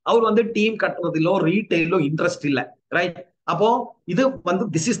buyers. Our team கட்டுறதிலோ ரீட்டைலோ interest இல்ல, ரைட்? அப்போ இது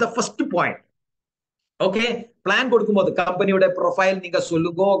this is the first point. Okay, plan கொடுக்கும்போது கம்பெனியோட ப்ரொஃபைல் நீங்க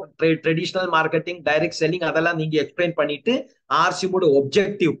சொல்லுங்க, ட்ரெடிஷனல் மார்க்கெட்டிங், டைரக்ட் செல்லிங் அதெல்லாம் நீங்க எக்ஸ்பிளைன் பண்ணிட்டு, ஆர்சிஎமோட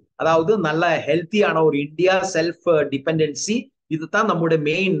ஒப்ஜெக்டிவ், அதாவது நல்ல ஹெல்த்தியான ஒரு இந்தியா செல்ஃப் டிபெண்டன்சி, இதுதான் நம்மளோட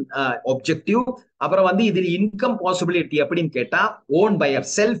மெயின் ஒப்ஜெக்டிவ். அப்புறம் இதுல இன்கம் பாசிபிலிட்டி எப்படின்னு கேட்டா, own pier,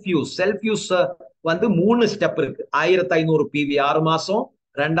 self use 3 step இருக்கு. 1500 பிவி 6 மாசம்,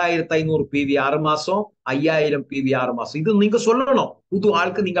 2500 பிவி 6 மாசம், 5000 பிவி 6 மாசம். இது நீங்க சொல்லணும் புது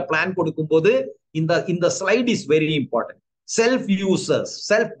ஆளுக்கு நீங்க பிளான் கொடுக்கும் போது. இந்த slide is very important. Self users,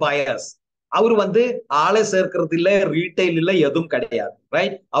 self buyers, அவர் வந்து ஆளை சேர்க்கறது இல்ல, ரீட்டைல் இல்ல, எதுவும் கிடையாது.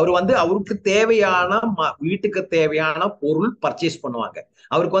 ரைட்? அவர் வந்து அவருக்கு தேவையான வீட்டுக்கு தேவையான பொருள் பர்ச்சேஸ் பண்ணுவாங்க.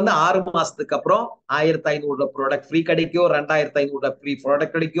 அவருக்கு வந்து 6 மாசத்துக்கு அப்புறம் 1500 ப்ராடக்ட் ஃப்ரீ கிடைக்கும், 2500 ஃப்ரீ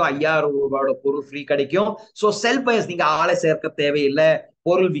ப்ராடக்ட் கிடைக்கும், 5000 ரூபாயோட பொருள் ஃப்ரீ கிடைக்கும். ஸோ செல்ஃப் பயர்ஸ் நீங்க ஆளை சேர்க்க தேவையில்லை,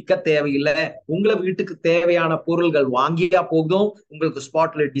 பொருள் விற்க தேவையில்லை. உங்களை வீட்டுக்கு தேவையான பொருள்கள் வாங்கியா போதும், உங்களுக்கு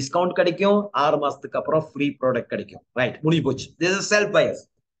ஸ்பாட்ல டிஸ்கவுண்ட் கிடைக்கும், 6 மாசத்துக்கு அப்புறம் ஃப்ரீ ப்ராடக்ட் கிடைக்கும். ரைட்? முடிஞ்சு போச்சு. This is self buyers.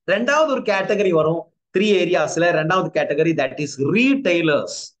 ரெண்டாவது ஒரு கேட்டகரி வரும் 3 ஏரியாஸ்ல. ரெண்டாவது கேட்டகரி தட் இஸ்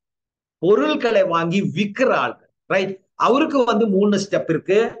ரீட்டைலர்ஸ். பொருட்களை வாங்கி விற்கிற ஆள்கள். ரைட்? அவருக்கு வந்து 3 ஸ்டெப்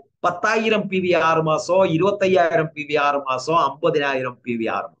இருக்கு. 10,000 பிவி 6 மாசம், 25,000 பிவி 6 மாசம், 50,000 பிவி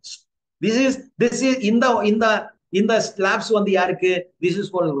 6 மாசம். திஸ் இஸ் இந்த ஸ்லாப்ஸ் வந்து யாருக்கு? This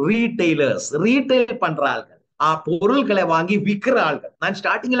is for retailers. Retail பண்ற ஆள்கள், பொருட்களை வாங்கி விற்கிற ஆள்கள். நான்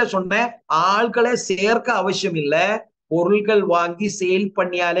ஸ்டார்டிங்ல சொன்னேன், ஆள்களை சேர்க்க அவசியம் இல்ல, பொருட்கள் வாங்கி சேல்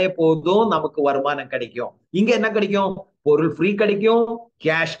பண்ணியாலே போதும், நமக்கு வருமானம் கிடைக்கும். இங்க என்ன கிடைக்கும்? பொருள் ஃப்ரீ கிடைக்கும்,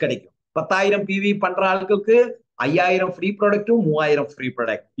 கேஷ் கிடைக்கும். 10,000 பிவி பண்ற ஆட்களுக்கு 5,000 ஃப்ரீ ப்ராடக்டும், 3,000 ஃப்ரீ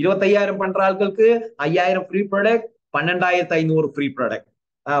ப்ராடக்ட். 25,000 பண்ற ஆட்களுக்கு 5,000 free product, 12,500 free product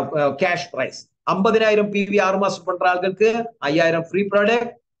cash price. 50,000 PV 6 மாசம் பண்ற ஆட்களுக்கு 5,000 ஃப்ரீ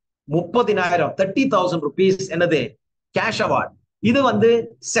ப்ராடக்ட், 30,000 30,000 ருபீஸ் என்னது? Cash award. இது வந்து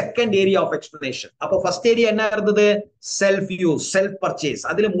செகண்ட் ஏரியா ஆஃப் எக்ஸ்பிளனேஷன். அப்போ ஃபர்ஸ்ட் ஏரியா என்ன இருந்தது? Self use, self purchase.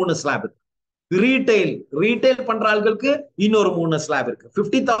 அதுல 3 ஸ்லாப் இருக்கு. ரீட்டைல் பண்ற ஆட்களுக்கு இன்னொரு 3 ஸ்லாப் இருக்கு.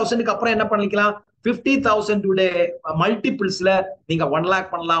 50,000க்கு அப்புறம் என்ன பண்ணிக்கலாம்? 50,000 மல்டிபிள்ஸ்ல நீங்க 1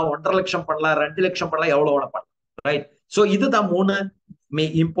 லேக் பண்ணலாம், 1.5 லட்சம் பண்ணலாம், 2 லட்சம் பண்ணலாம், எவ்வளவு வேணா பண்ணலாம். ரைட்? சோ இதுதான் 3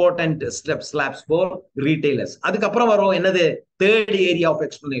 இம்பார்ட்டன்ட் ஸ்லாப்ஸ் ஃபார் ரீட்டைலர்ஸ். அதுக்கப்புறம் வரும் என்னது? Third area of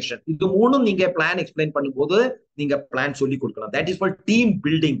explanation. இது 3ம் நீங்க பிளான் எக்ஸ்பிளைன் பண்ணும்போது நீங்க பிளான் சொல்லி கொடுக்கலாம். That is for team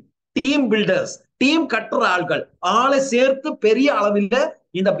building. Team filters, team கட்டுற ஆள்கள், ஆளை சேர்த்து பெரிய அளவில்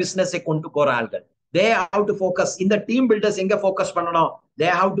இந்த பிசினஸை கொண்டு போற ஆள்கள். They have to focus. இந்த டீம் பில்டர்ஸ் எங்க ஃபோக்கஸ் பண்ணணும்?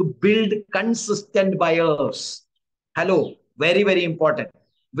 They have to build consistent buyers. Hello, very very important.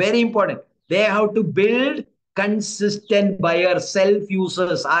 Very important. They have to build consistent buyers, self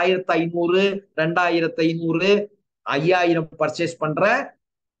users. 1,500, 2,500, 5,000 purchase பண்ற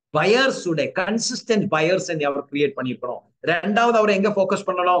பயர்ஸ் உடைய கன்சிஸ்டன்ட் பயர்ஸ் அவர் create பண்ணிருக்கணும். ரெண்டாவது அவர் எங்க focus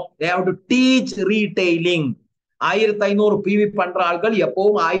பண்ணணும்? they have to teach retailing. 1,500 PV பண்ற ஆள்கள்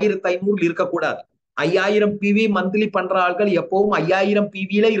எப்பவும் 1,500 இருக்கக்கூடாது. 5,000 பிவி மந்த்லி பண்ற ஆள்கள் எப்பவும் 5,000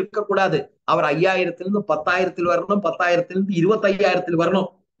 பிவில இருக்கக்கூடாது. அவர் 5,000 10,000 வரணும், 10,000 25,000 வரணும்.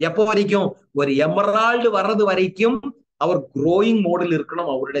 எப்போ வரைக்கும்? ஒரு எமரால்டு வர்றது வரைக்கும் அவர் growing மோடில் இருக்கணும்.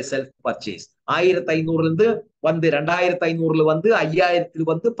 அவருடைய செல்ஃப் பர்ச்சேஸ் 1,500 வந்து 2,500 வந்து 5,000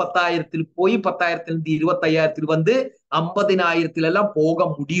 வந்து 10,000 போய் 10,000 25,000 வந்து 50,000 எல்லாம் போக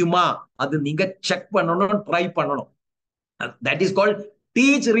முடியுமா? அது நீங்க செக் பண்ணணும், ட்ரை பண்ணணும். That is called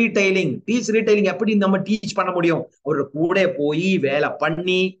teach retailing. Teach retailing எப்படி நம்ம டீச் பண்ண முடியும்? அவரோட கூட போய் வேலை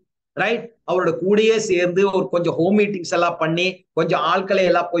பண்ணி, ரைட், அவரோட கூடயே சேர்ந்து ஒரு கொஞ்சம் ஹோம் மீட்டிங்ஸ் எல்லாம் பண்ணி, கொஞ்சம் ஆட்களை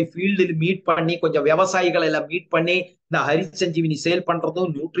எல்லாம் போய் ஃபீல்டில் மீட் பண்ணி, கொஞ்சம் விவசாயிகளை எல்லாம் மீட் பண்ணி, இந்த ஹரிசஞ்சீவினி சேல்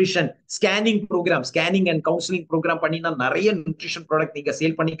பண்றதும், nutrition scanning program, scanning and counselling program பண்ணினா நிறைய நியூட்ரிஷன் ப்ராடக்ட் நீங்க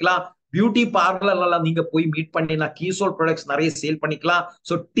சேல் பண்ணிக்கலாம். பியூட்டி பார்லர் எல்லாம் நீங்க போய் மீட் பண்ணினா கீசோல் ப்ராடக்ட்ஸ் நிறைய சேல் பண்ணிக்கலாம்.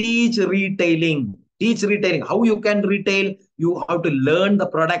 So teach retailing. Teach retailing. How you can retail? You have to learn the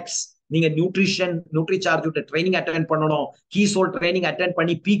products. நீங்க நியூட்ரிசார்ஜ் ட்ரைனிங் அட்டென்ட் பண்ணணும், கீசோல் ட்ரைனிங் அட்டென்ட்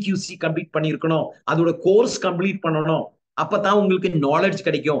பண்ணி PQC கம்ப்ளீட் பண்ணிருக்கணும், அதோட கோர்ஸ் கம்ப்ளீட் பண்ணணும். அப்பதான் உங்களுக்கு நாலேஜ்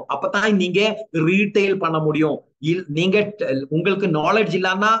கிடைக்கும். அப்பதான் நீங்க ரீட்டைல் பண்ண முடியும். நீங்க உங்களுக்கு நாலேஜ்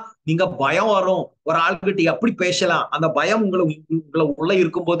இல்லைன்னா நீங்க பயம் வரும். ஒரு ஆள்கிட்ட எப்படி பேசலாம், அந்த பயம் உங்களை உள்ள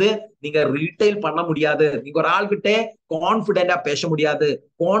இருக்கும்போது நீங்க ரீட்டைல் பண்ண முடியாது. நீங்க ஒரு ஆள்கிட்ட கான்பிடென்டா பேச முடியாது.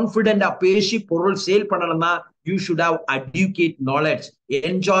 கான்பிடென்டா பேசி பொருள் சேல் பண்ணணும்னா you should have adequate knowledge,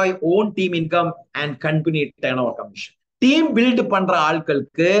 enjoy own team income and company turnover commission. Team build பண்ற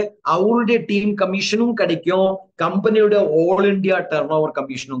ஆட்களுக்கு அவருடைய டீம் கமிஷனும் கிடைக்கும், கம்பெனியோட ஆல் இந்தியா டர்ன் ஓவர்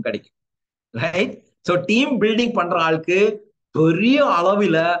கமிஷனும் கிடைக்கும். ரைட்? சோ டீம் பில்டிங் பண்ற ஆளுக்கு பெரிய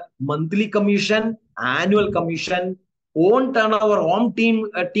அளவில் monthly commission, annual commission, own turn over, own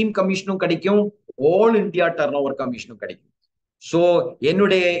team கமிஷனும் கிடைக்கும், ஆல் இந்தியா டர்ன் ஓவர் கமிஷனும் கிடைக்கும். சோ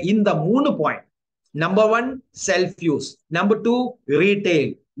என்னுடைய இந்த 3 point, number 1 self use, number 2 retail,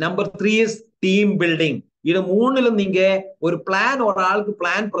 number 3 is team building. இது 3லும் நீங்க ஒரு பிளான், ஒரு ஆளுக்கு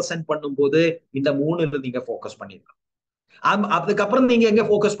பிளான் பிரசன்ட் பண்ணும்போது இந்த 3லும் நீங்க ஃபோக்கஸ் பண்ணிருக்கணும். அதுக்கப்புறம் நீங்க எங்க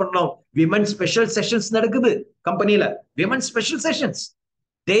ஃபோக்கஸ் பண்ணணும்? விமன் ஸ்பெஷல் செஷன்ஸ் நடக்குது கம்பெனில. Women special sessions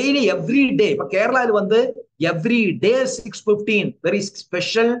daily every day. இப்ப கேரளாவில் வந்து every day 6:15 very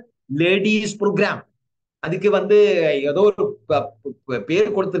special ladies program. அதுக்கு வந்து ஏதோ ஒரு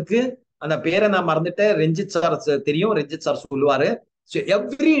பேர் கொடுத்திருக்கு, அந்த பேரை நான் மறந்துட்டேன். ரஞ்சித் சார் தெரியும், ரஞ்சித் சார் சொல்லுவாரு. So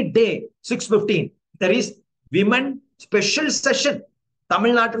every day 6:15 there is women special session.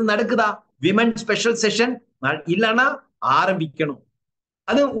 தமிழ்நாட்டில் நடக்குதா விமன் ஸ்பெஷல் செஷன்? இல்லைன்னா ஆரம்பிக்கணும்.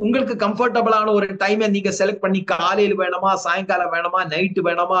 அது உங்களுக்கு கம்ஃபர்டபுளான ஒரு டைமை நீங்க செலக்ட் பண்ணி காலையில் வேணுமா, சாயங்காலம் வேணுமா, நைட்டு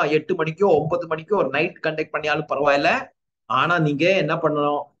வேணுமா, 8 மணிக்கோ 9 மணிக்கோ ஒரு நைட் கண்டக்ட் பண்ணியாலும் பரவாயில்ல. ஆனா நீங்க என்ன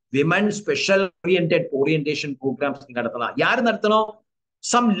பண்ணணும், விமன் ஸ்பெஷல் ஓரியன்டேஷன் ப்ரோக்ராம்ஸ் நீங்க நடத்தலாம். யாரு நடத்தணும்?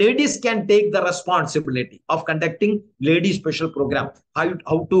 Some ladies can take the responsibility of conducting lady special program.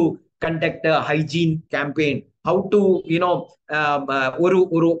 How to conduct a hygiene campaign, how to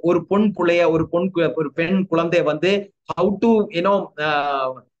ஒரு பொன் புள்ளைய ஒரு பெண் குழந்தை வந்து how to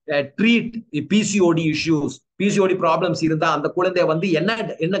treat PCOD issues, PCOD problems இருந்தா அந்த குழந்தைய வந்து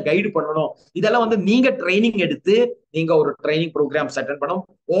என்ன கைடு பண்ணணும், இதெல்லாம் வந்து நீங்க ட்ரைனிங் எடுத்து நீங்க ஒரு ட்ரைனிங் ப்ரோக்ராம்ஸ் அட்டென்ட் பண்ணணும்.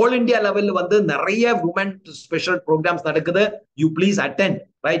 ஆல் இந்தியா லெவல்ல வந்து நிறைய உமன் ஸ்பெஷல் ப்ரோக்ராம்ஸ் நடக்குது. You please attend,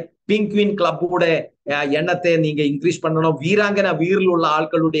 right? Pink queen கிளப்போட எண்ணத்தை நீங்க இன்க்ரீஸ் பண்ணணும். வீராங்கனை வீரில் உள்ள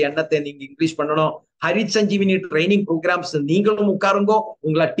ஆட்களுடைய எண்ணத்தை நீங்க இன்க்ரீஸ் பண்ணணும். ஹரித் சஞ்சீவினி ட்ரைனிங் ப்ரோக்ராம்ஸ் நீங்களும் உட்காருங்கோ,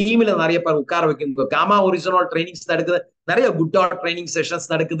 உங்களை டீம்ல நிறைய பேர் உட்கார வைக்குங்க. காமா ஒரிஜினல் ட்ரைனிங்ஸ் நடக்குது, நிறைய குட் ஆட் ட்ரைனிங் செஷன்ஸ்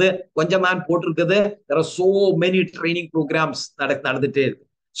நடக்குது, கொஞ்சம் மேன் போட்டிருக்குது. there are so many training programs நடந்துட்டே இருக்கு.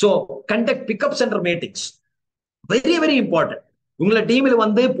 so conduct pickup center meetings, very very important. உங்களை டீம்ல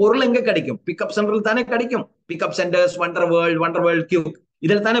வந்து பொருள் எங்க கிடைக்கும்? பிக்கப் சென்டர்ல தானே கிடைக்கும். Pickup centres, wonder world quick,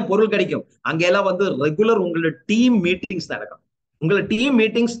 இதுல தானே பொருள் கிடைக்கும். அங்க எல்லாம் வந்து ரெகுலர் உங்களோட டீம் மீட்டிங்ஸ் நடக்கும். உங்களை டீம்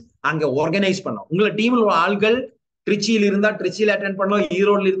மீட்டிங்ஸ் அங்க ஆர்கனைஸ் பண்ணும். உங்களை டீம்ல உள்ள ஆள்கள் திருச்சியில இருந்தா திருச்சியில அட்டென்ட் பண்ணணும்,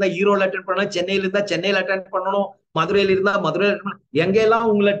 ஈரோடுல இருந்தா ஈரோடுல அட்டென்ட் பண்ணணும், சென்னையில இருந்தா சென்னையில அட்டென்ட் பண்ணணும், மதுரையில இருந்தா மதுரையில, எங்க எல்லாம்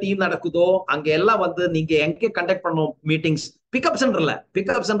உங்களை டீம் நடக்குதோ அங்க எல்லாம் வந்து நீங்க எங்க கண்டக்ட் பண்ணணும் மீட்டிங்ஸ்? பிக்கப் சென்டர்ல.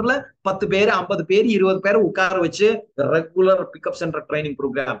 பிக்கப் சென்டர்ல 10 பேர் 50 பேர் 20 பேர் உட்கார வச்சு regular pickup centre training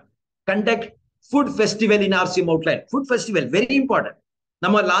program. Conduct food festival இன் RCM outlet. Food festival very important.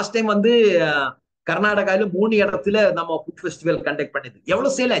 நம்ம லாஸ்ட் டைம் வந்து கர்நாடகால 3 இடத்துல நம்ம ஃபுட் ஃபெஸ்டிவல் கண்டக்ட் பண்ணது.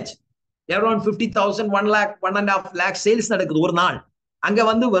 எவ்வளவு சேல் ஆச்சு? அரௌண்ட் 50,000, 1 lakh, 1.5 lakh சேல்ஸ் நடக்குது ஒரு நாள். அங்க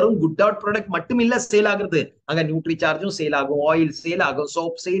வந்து வெறும் குட் அவுட் ப்ராடக்ட் மட்டும் இல்ல சேல் ஆகுறது, அங்க நியூட்ரி சார்ஜும் சேல் ஆகும், ஆயில் சேல் ஆகும்,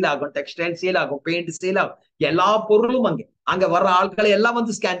 சோப் சேல் ஆகும், டெக்ஸ்டைல் சேல் ஆகும், பெயிண்ட் சேல் ஆகும், எல்லா பொருளும் அங்க வர்ற ஆட்களை எல்லாம்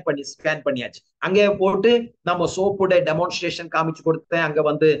வந்து ஸ்கேன் பண்ணியாச்சு. அங்கே போட்டு நம்ம சோப்புடைய டெமான்ஸ்ட்ரேஷன் காமிச்சு கொடுத்தேன், அங்க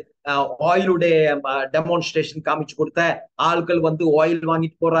வந்து ஆயிலுடைய டெமான்ஸ்ட்ரேஷன் காமிச்சு கொடுத்தேன். ஆட்கள் வந்து ஆயில்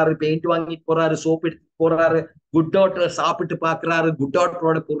வாங்கிட்டு போறாரு, பெயிண்ட் வாங்கிட்டு போறாரு, சோப் எடுத்துட்டு போறாரு, குட் அவுட் சாப்பிட்டு பாக்குறாரு, குட்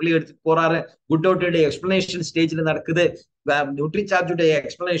அவுட் பொருளை எடுத்துட்டு போறாரு. குட் அவுட் எக்ஸ்பிளனேஷன் ஸ்டேஜ்ல நடக்குது, நியூட்ரி சார்ஜ்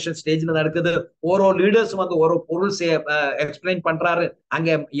எக்ஸ்பிளனேஷன் ஸ்டேஜ்ல நடக்குது. ஒரு லீடர்ஸ் வந்து ஒரு பொருள் எக்ஸ்பிளைன் பண்றாரு, அங்க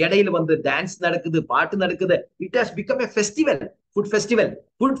இடையில வந்து டான்ஸ் நடக்குது, பாட்டு நடக்குது. It has become a festival, food festival.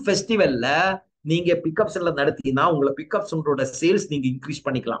 Food ஃபெஸ்டிவல்ல நீங்க பிக்கப் சென்டர் நடத்தினா உங்களை பிக்கப் சென்டரோட சேல்ஸ் நீங்க இன்க்ரீஸ்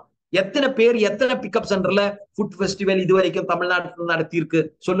பண்ணிக்கலாம். எத்தனை பேர் எத்தனை பிக்கப் சென்டர்ல ஃபுட் ஃபெஸ்டிவல் இது வரைக்கும் தமிழ்நாட்டுல நடத்தி இருக்கு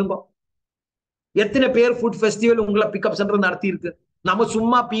சொல்லுங்க? எத்தனை பேர் ஃபுட் ஃபெஸ்டிவல் உங்களை பிக்கப் சென்டர் நடத்தி இருக்கு? நம்ம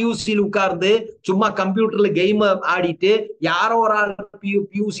சும்மா பியூசியில் உட்கார்ந்து சும்மா கம்ப்யூட்டர்ல கேம் ஆடிட்டு யாரோ ஒரு ஆள்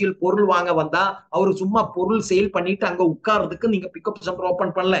பியூசியில் பொருள் வாங்க வந்தா அவரு சும்மா பொருள் சேல் பண்ணிட்டு அங்க உட்கார்றதுக்கு நீங்க பிக்கப் சென்டர்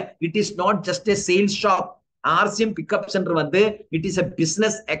ஓபன் பண்ணல. It is not just a sales shop. RCM pickup centre வந்து it is a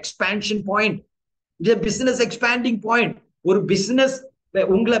business expansion point. It is business expanding point. ஒரு பிசினஸ்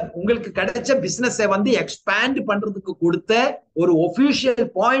உங்களுக்கு கிடைச்ச பிசினஸ் வந்து எக்ஸ்பேண்ட் பண்றதுக்கு கொடுத்த ஒரு official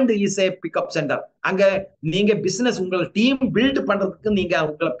point is a pickup centre. அங்க நீங்க பிசினஸ் உங்க டீம் பில்ட் பண்றதுக்கு நீங்க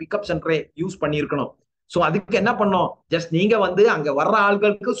உங்களை பிக்கப் சென்டரை யூஸ் பண்ணிருக்கணும். சோ அதுக்கு என்ன பண்ணோம்? ஜஸ்ட் நீங்க வந்து அங்க வர்ற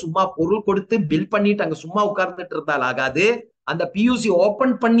ஆள்களுக்கு சும்மா பொருள் கொடுத்து பில் பண்ணிட்டு அங்க சும்மா உட்கார்ந்துட்டு இருந்தால் ஆகாது. அந்த பியூசி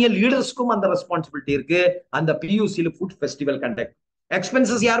ஓபன் பண்ணிய லீடர்ஸ்க்கும் அந்த ரெஸ்பான்சிபிலிட்டி இருக்கு. அந்த பியூசியில ஃபுட் ஃபெஸ்டிவல் கண்டக்ட்.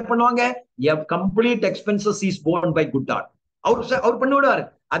 எக்ஸ்பென்சஸ் யார் பண்ணுவாங்க? Complete expenses is Bourne bye good art. அவர் பண்ணி விடுவாரு.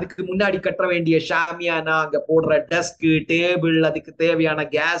 அதுக்கு முன்னாடி கட்ட வேண்டிய ஷாமியானா, அங்க போடுற டெஸ்க், டேபிள், அதுக்கு தேவையான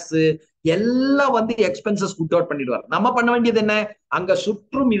கேஸ் எல்லாம் வந்து எக்ஸ்பென்சஸ் குட் அவுட் பண்ணிடுவார். நம்ம பண்ண வேண்டியது என்ன? அங்க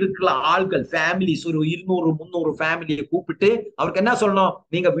சுற்றும் இருக்கிற ஆள்கள், ஃபேமிலிஸ், ஒரு 200-300 ஃபேமிலியை கூப்பிட்டு அவருக்கு என்ன சொல்லணும்?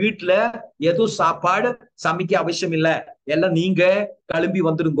 நீங்க வீட்டுல எதுவும் சாப்பாடு சமைக்க அவசியம் இல்லை, எல்லாம் நீங்க கிளம்பி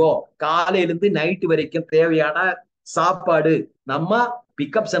வந்துடுங்கோ. காலையில இருந்து நைட்டு வரைக்கும் தேவையான சாப்பாடு நம்ம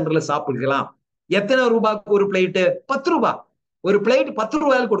பிக்கப் சென்டர்ல சாப்பிடலாம். எத்தனை ரூபாய்க்கு ஒரு பிளேட்டு? 10 ரூபாய். ஒரு பிளேட் 10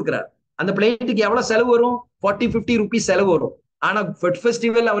 ரூபாய்க்கு கொடுக்குறாரு. அந்த பிளேட்டுக்கு எவ்வளவு செலவு வரும்? 40-50 rupees செலவு வரும். ஆனா ஃபுட்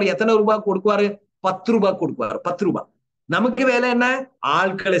ஃபெஸ்டிவல் அவர் எத்தனை ரூபாய் கொடுக்குவாரு? 10 ரூபாய் கொடுக்குவாரு. 10 ரூபாய். நமக்கு வேலை என்ன?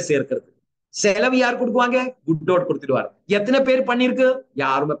 ஆட்களை சேர்க்கிறது. செலவு யார் கொடுக்குவாங்க? Good out கொடுத்துடுவாரு. எத்தனை பேர் பண்ணிருக்கு?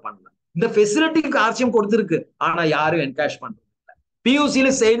 யாருமே பண்ணல. இந்த ஃபெசிலிட்டிக்கு RCM கொடுத்துருக்கு, ஆனா யாரும் என்கரேஜ் பண்றது இல்லை. பியூசியில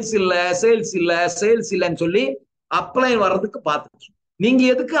சேல்ஸ் இல்லைன்னு சொல்லி அப்ளைன் வர்றதுக்கு பார்த்துட்டு, நீங்க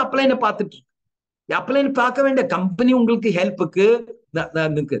எதுக்கு அப்ளைனை பார்த்துட்டு? அப்ளைன் பார்க்க வேண்டிய கம்பெனி உங்களுக்கு ஹெல்ப்புக்கு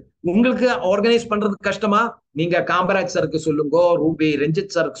உங்களுக்கு ஆர்கனைஸ் பண்றது கஷ்டமா? நீங்க காமராஜ் சாருக்கு சொல்லுங்க, ரூபி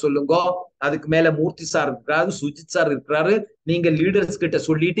ரஞ்சித் சாருக்கு சொல்லுங்க, அதுக்கு மேல மூர்த்தி சார் இருக்கிறாரு, சுஜித் சார் இருக்கிறாரு. நீங்க லீடர்ஸ் கிட்ட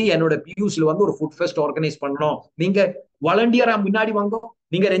சொல்லிட்டு என்னோட பியூஸ்ல வந்து ஒரு ஃபுட் ஃபெஸ்ட் ஆர்கனைஸ் பண்ணணும், நீங்க வாலண்டியரா முன்னாடி வாங்க.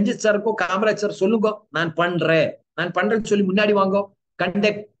 நீங்க ரஞ்சித் சாருக்கோ காமராஜ் சார் சொல்லுங்க, நான் பண்றேன்னு சொல்லி முன்னாடி வாங்க.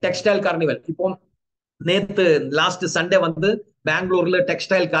 Conduct textile carnival. இப்போ நேத்து லாஸ்ட் சண்டே வந்து பெங்களூர்ல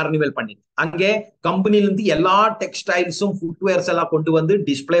டெக்ஸ்டைல் கார்னிவல் பண்ணி அங்கே கம்பெனில இருந்து எல்லா டெக்ஸ்டைல்ஸும் ஃபுட்வேர்ஸ் எல்லாம் கொண்டு வந்து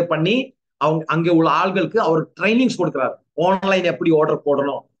டிஸ்பிளே பண்ணி அவங்க அங்கே உள்ள ஆள்களுக்கு அவர் ட்ரைனிங்ஸ் கொடுக்குறாரு. ஆன்லைன் எப்படி ஆர்டர்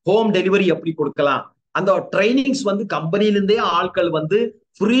போடணும், ஹோம் டெலிவரி எப்படி கொடுக்கலாம், அந்த ட்ரைனிங்ஸ் வந்து கம்பெனில இருந்தே ஆட்கள் வந்து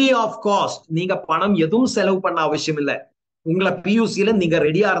ஃப்ரீ ஆஃப் காஸ்ட். நீங்க பணம் எதுவும் செலவு பண்ண அவசியம் இல்லை. உங்களை பியூசில நீங்க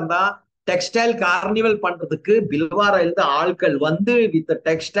ரெடியா இருந்தா டெக்ஸ்டைல் கார்னிவல் பண்றதுக்கு பில்வாரா இருந்து ஆட்கள் வந்து வித்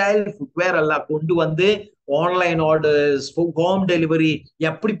டெக்ஸ்டைல் ஃபுட்வேர் எல்லாம் கொண்டு வந்து ஆன்லைன் ஆர்டர்ஸ், ஹோம் டெலிவரி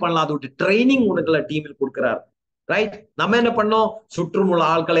எப்படி பண்ணலாம் அது ட்ரைனிங் உனக்குள்ள டீமில் கொடுக்கிறார். ரைட்? நம்ம என்ன பண்ணோம், சுற்றுமுள்ள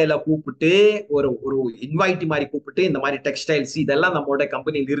ஆட்களை எல்லாம் கூப்பிட்டு ஒரு ஒரு இன்வைட் மாதிரி கூப்பிட்டு இந்த மாதிரி டெக்ஸ்டைல்ஸ் இதெல்லாம் நம்மளோட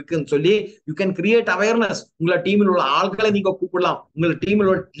கம்பெனியில் இருக்குன்னு சொல்லி யூ கேன் கிரியேட் அவேர்னஸ். உங்களை டீமில் உள்ள ஆட்களை நீங்க கூப்பிடலாம், உங்களை டீமில்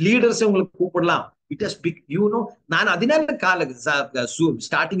உள்ள லீடர்ஸை உங்களுக்கு கூப்பிடலாம். It has big you know. நான் அதனால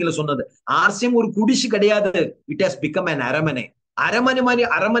ஸ்டார்டிங்ல சொன்னது ஆர்சிஎம் ஒரு குடிசு கிடையாது. இட் ஹஸ் பிகம் an அரமனை. அரமனை மாதிரி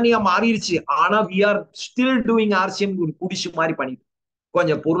அரமனையா மாறிடுச்சு. ஆனா we are still doing RCM ஒரு குடிசு மாதிரி பண்ணிட்டு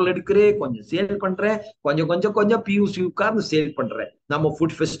கொஞ்சம் பொருள் எடுக்கிறேன், கொஞ்சம் சேல் பண்றேன், கொஞ்சம் பியூசி உட்கார்ந்து சேல் பண்றேன். நம்ம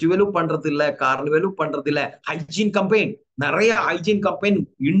ஃபுட் ஃபெஸ்டிவலும் பண்றது இல்ல, கார்னிவலும் பண்றது இல்ல. ஹைஜீன் கம்பெயின், நிறைய ஹைஜீன் கம்பெயின்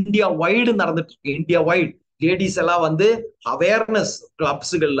இந்தியா வைடு நடந்துட்டு இருக்கு. இந்தியா வைடு லேடிஸ் எல்லாம் வந்து அவேர்னஸ்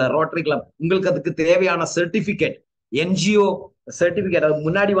கிளப்ஸுகள்ல, ரோட்டரி கிளப், உங்களுக்கு அதுக்கு தேவையான சர்டிபிகேட், என்ஜிஓ சர்டிபிகேட். அது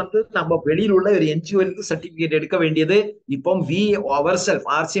முன்னாடி வந்து நம்ம வெளியில் உள்ள ஒரு என்ஜிஓ இருந்து சர்டிபிகேட் எடுக்க வேண்டியது. இப்போ we our self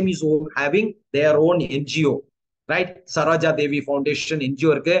RCM is having their own NGO. Right? Saroja Devi foundation NGO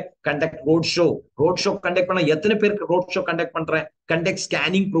இருக்கு. கண்டக்ட் ரோட் ஷோ கண்டக்ட் பண்ண எத்தனை பேருக்கு ரோட் ஷோ கண்டக்ட் பண்றேன். கண்டக்ட்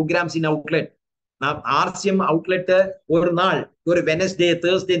ஸ்கேனிங் ப்ரோக்ராம்ஸ் இன் அவுட்லெட். நான் RCM அவுட்லெட் ஒரு நாள் ஒரு வெனஸ்டே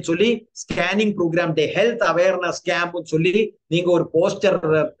தேர்ஸ்டேன்னு சொல்லி ஸ்கேனிங் ப்ரோக்ராம் டே, ஹெல்த் அவேர்னஸ் கேம்ப் சொல்லி நீங்க ஒரு போஸ்டர்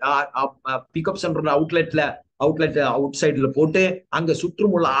பிக்அப் சென்டர் அவுட் சைட்ல போட்டு அங்க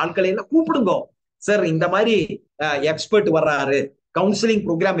சுற்றுமுள்ள ஆட்களை எல்லாம் கூப்பிடுங்க. சார் இந்த மாதிரி எக்ஸ்பர்ட் வர்றாரு, கவுன்சிலிங்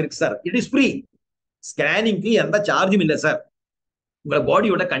ப்ரோக்ராம் இருக்கு சார், இட் இஸ் ஃப்ரீ. ஸ்கேனிங்க்கு எந்த சார்ஜும் இல்லை சார். உங்களோட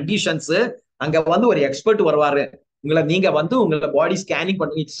பாடியோட கண்டிஷன்ஸ் அங்க வந்து ஒரு எக்ஸ்பர்ட் வருவாரு, நீங்க வந்து உங்களோட பாடி ஸ்கேனிங்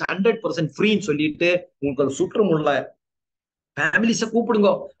பண்ணுங்க, இட்ஸ் 100% ஃப்ரீன்னு சொல்லிட்டு உங்களுக்கு சுற்றுமுள்ள ஃபேமிலிஸை கூப்பிடுங்க.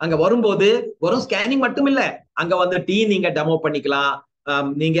 அங்க வரும்போது வெறும் ஸ்கேனிங் மட்டும் இல்ல, அங்க வந்து டீ நீங்க டெமோ பண்ணிக்கலாம்,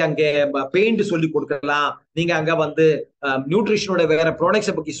 நீங்க அங்க பெயிண்ட் சொல்லி கொடுக்கலாம், நீங்க அங்க வந்து நியூட்ரிஷனோட வேற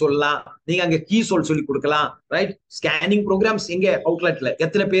ப்ராடக்ட்ஸை பத்தி சொல்லலாம், நீங்க அங்க கீ சொல்லி கொடுக்கலாம். ரைட்? ஸ்கேனிங் ப்ரோக்ராம்ஸ் எங்க அவுட்லெட்ல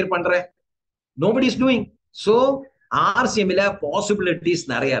எத்தனை பேர் பண்ற? nobody is doing. So RCM ல possibilities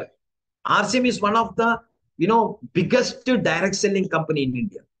நிறைய இருக்கு. RCM is one of the biggest direct selling company in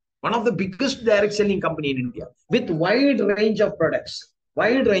India. One of the biggest direct selling company in India with wide range of products.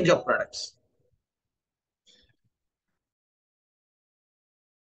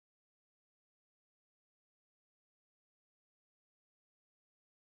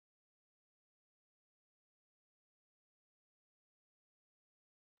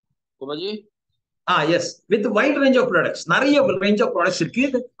 குமாஜி, yes, with wide range of products. நிறைய range of products இருக்கு.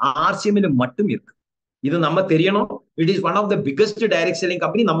 RCM ல மட்டும் இருக்கு. இது நம்ம தெரியணும். It is one of the biggest direct selling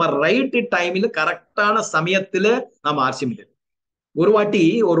company. நம்ம right டைம்ல கரெக்டான சமயத்துல நம்ம RCM. ஒரு வாட்டி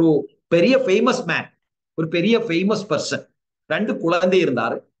ஒரு பெரிய ஃபேமஸ் மேன், ஒரு பெரிய ஃபேமஸ் பர்சன், ரெண்டு குழந்தை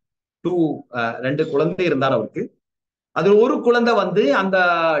இருந்தாரு அவருக்கு. அது ஒரு குழந்தை வந்து அந்த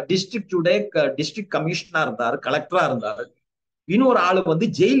டிஸ்ட்ரிக்ட் கமிஷனரா இருந்தாரு, கலெக்டரா இருந்தாரு. இன்னொரு ஆளு வந்து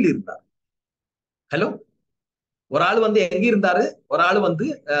ஜெயில இருந்தாரு. ஹலோ, ஒரு ஆள் வந்து எங்க இருந்தாரு, ஒரு ஆள் வந்து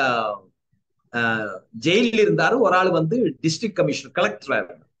ஜெயிலில் இருந்தாரு, ஒரு ஆள் வந்து டிஸ்ட்ரிக்ட் கமிஷனர் கலெக்டரா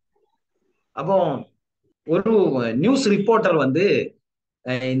இருந்தார். அப்போ ஒரு நியூஸ் ரிப்போர்ட்டர் வந்து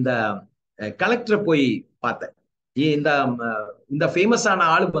இந்த கலெக்டரை போய் பார்த்தேன். இந்த ஃபேமஸான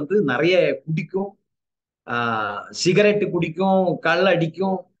ஆளு வந்து நிறைய குடிக்கும், சிகரெட்டு குடிக்கும், கல்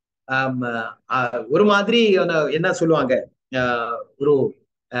அடிக்கும், ஒரு மாதிரி என்ன சொல்லுவாங்க, ஒரு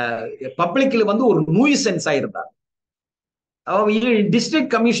பப்ளிக்ல வந்து ஒரு நியூசன்ஸ் ஆயிருந்தார்.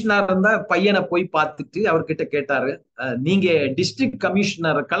 டிஸ்ட்ரிக்ட் கமிஷனர் இருந்தா பையனை போய் பார்த்துட்டு அவர்கிட்ட கேட்டாரு, நீங்க டிஸ்ட்ரிக்ட்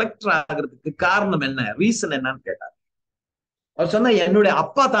கமிஷனர் கலெக்டர் ஆகிறதுக்கு காரணம் என்ன, ரீசன் என்னன்னு கேட்டாரு. அவர் சொன்னா என்னுடைய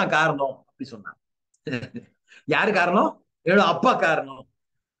அப்பா தான் காரணம் அப்படி சொன்னார். யாரு காரணம்? என்னோட அப்பா காரணம்.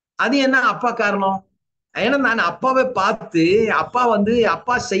 அது என்ன அப்பா காரணம்? ஏன்னா நான் அப்பாவை பார்த்து,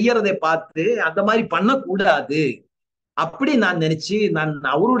 அப்பா செய்யறதை பார்த்து அந்த மாதிரி பண்ணக்கூடாது அப்படி நான் நினைச்சு, நான்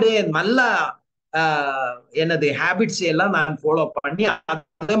அவருடைய நல்ல என்னது ஹேபிட்ஸ் எல்லாம் நான் ஃபாலோ பண்ணி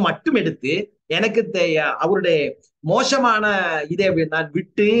அதை மட்டும் எடுத்து எனக்கு அவருடைய மோசமான இதை நான்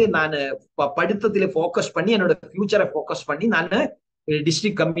விட்டு நான் படித்தத்துல போக்கஸ் பண்ணி என்னோட ஃபியூச்சரை போக்கஸ் பண்ணி நான்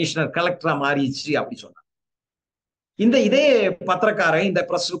டிஸ்ட்ரிக்ட் கமிஷனர் கலெக்டரா மாறிடுச்சு அப்படி சொன்னாங்க. இதே பத்திரக்காரன் இந்த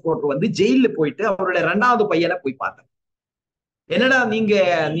பிரஸ் ரிப்போர்ட் வந்து ஜெயில போயிட்டு அவருடைய 2வது பையனை போய் பார்த்தேன். என்னடா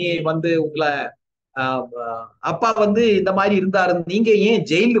நீ உங்களை அப்பா வந்து இந்த மாதிரி இருந்தாரு, நீங்க ஏன்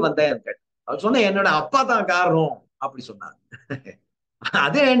ஜெயிலு வந்தேன்னு கேட்டேன். அவர் சொன்ன என்னோட அப்பா தான் காரணம் அப்படி சொன்னாங்க.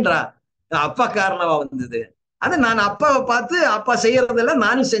 அதேன்றா அப்பா காரணமா வந்தது, அது நான் அப்பாவை பார்த்து அப்பா செய்யறதெல்லாம்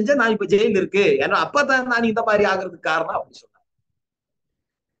நானும் செஞ்சேன், நான் இப்ப ஜெயில இருக்கு, ஏன்னா அப்பா தான் நான் இந்த மாதிரி ஆகுறதுக்கு காரணம் அப்படி சொன்னாங்க.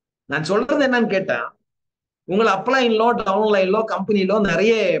 நான் சொல்றது என்னன்னு கேட்டா, உங்களை அப்லைன்லோ டவுன்லைன்லோ கம்பெனிலோ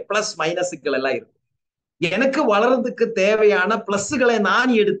நிறைய பிளஸ் மைனஸுகள் எல்லாம் இருக்கு. எனக்கு வளர்றதுக்கு தேவையான பிளஸ்களை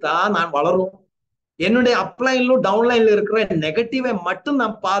நான் எடுத்தா நான் வளரும். என்னுடைய அப்லைன்ல டவுன்லைன்ல இருக்கிற நெகட்டிவை மட்டும்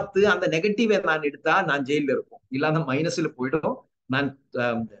நான் பார்த்து அந்த நெகட்டிவை நான் எடுத்தா நான் ஜெயில இருக்கும், இல்லாத மைனஸ்ல போயிடும், நான்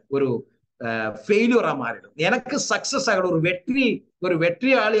ஒரு ஃபெயிலியரா மாறிடும். எனக்கு சக்சஸ் ஆகணும், ஒரு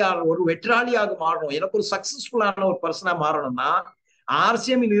வெற்றியாளியாக மாறணும், எனக்கு ஒரு சக்சஸ்ஃபுல்லான ஒரு பர்சனா மாறணும்னா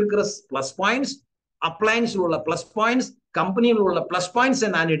RCM இருக்கிற பிளஸ் பாயிண்ட்ஸ், அப்ளைன்ஸ்ல உள்ள பிளஸ் பாயிண்ட்ஸ், கம்பெனியில் உள்ள பிளஸ் பாயிண்ட்ஸை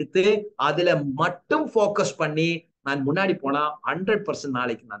நான் எடுத்து அதுல மட்டும் போக்கஸ் பண்ணி நான் முன்னாடி போனா 100%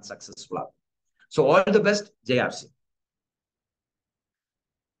 நாளைக்கு நான் சக்சஸ்ஃபுல்லா. So all the best, JRC.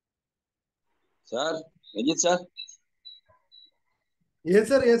 Sir, Ajit sir.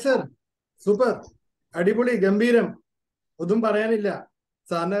 Yes sir. Super. അടിപൊളി, ഗംഭീരം, ഒന്നും പറയാനില്ല.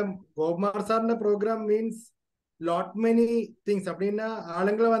 സാറിന് ഗോകുമാർ സാറിന്റെ programme means lot many things. அப்படின்னா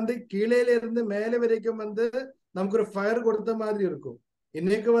ஆளுங்களை வந்து கீழேல இருந்து மேலே வரைக்கும் வந்து நமக்கு ஒரு ஃபயர் கொடுத்த மாதிரி இருக்கும்.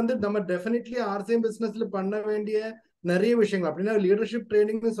 இன்னைக்கு வந்து நம்ம டெஃபினெட்லி RCM பிசினஸ்ல பண்ண வேண்டிய நிறைய விஷயங்கள் அப்படின்னா லீடர்ஷிப்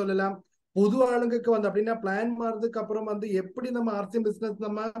ட்ரைனிங்னு சொல்லலாம். புது ஆளுங்களுக்கு வந்து அப்படின்னா பிளான் மாறதுக்கு அப்புறம் வந்து எப்படி நம்ம RCM பிசினஸ்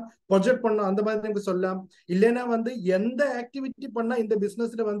நம்ம ப்ரொஜெக்ட் பண்ணோம் அந்த மாதிரி நமக்கு சொல்லலாம். இல்லைன்னா வந்து எந்த ஆக்டிவிட்டி பண்ணா இந்த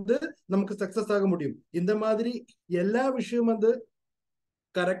பிசினஸ்ல வந்து நமக்கு சக்சஸ் ஆக முடியும், இந்த மாதிரி எல்லா விஷயம் வந்து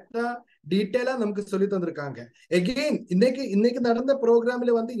கரெக்டா டீட்டெயிலா நமக்கு சொல்லி தந்திருக்காங்க. எகெயின் இன்னைக்கு நடந்த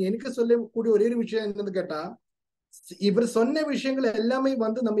ப்ரோக்ராம்ல வந்து எனக்கு சொல்லக்கூடிய ஒரே ஒரு விஷயம் என்னன்னு கேட்டா, இவர் சொன்ன விஷயங்கள் எல்லாமே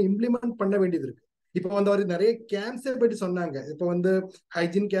வந்து நம்ம இம்ப்ளிமெண்ட் பண்ண வேண்டியது இருக்கு. இப்ப வந்து அவர் நிறைய கேம்ப்ஸை பற்றி சொன்னாங்க. இப்ப வந்து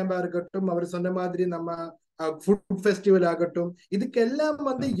ஹைஜீன் கேம்பா இருக்கட்டும், அவர் சொன்ன மாதிரி நம்ம ஃபுட் ஃபெஸ்டிவல் ஆகட்டும், இதுக்கெல்லாம்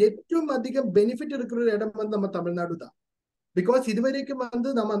வந்து ഏറ്റവും அதிகம் பெனிஃபிட் இருக்கிற இடம் வந்து நம்ம தமிழ்நாடு தான். பிகாஸ் இதுவரைக்கும்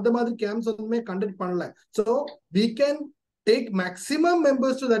வந்து நம்ம அந்த மாதிரி கேம்ப்ஸ் ஒன்றுமே கண்டக்ட் பண்ணல. So we can take maximum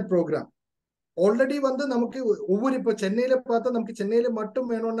members to that program. Already வந்து நமக்கு ஒவ்வொரு இப்ப சென்னையில பார்த்தா நமக்கு சென்னையில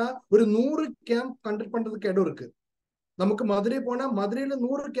மட்டும் வேணும்னா ஒரு 100 கேம்ப் கண்டக்ட் பண்றதுக்கு இடம் இருக்கு. நமக்கு மதுரை போனா மதுரையில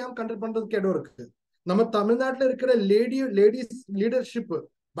 100 கேம்ப் கண்டக்ட் பண்றதுக்கு இடம் இருக்கு. நம்ம தமிழ்நாட்டுல இருக்கிற லேடிஸ் லீடர்ஷிப்,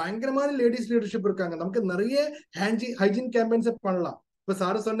 பயங்கரமான லேடிஸ் லீடர்ஷிப் இருக்காங்க. நமக்கு நிறைய ஹைஜீன் கேம்பெயின்ஸ் பண்ணலாம். இப்ப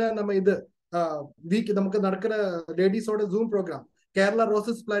சாரு சொன்ன நம்ம இது வீக் நமக்கு நடக்கிற லேடிஸோட ஜூம் ப்ரோக்ராம் கேரளா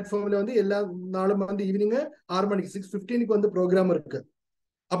ரோசஸ் பிளாட்ஃபார்ம்ல வந்து எல்லா நாளும் வந்து ஈவினிங் 6 மணிக்கு 6:15 வந்து ப்ரோக்ராம் இருக்கு.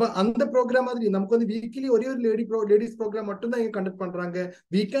 அப்ப அந்த ப்ரோக்ராம் மாதிரி நமக்கு வந்து வீக்லி ஒரே ஒரு லேடிஸ் ப்ரோக்ராம் மட்டும் தான் இங்க கண்டக்ட் பண்றாங்க.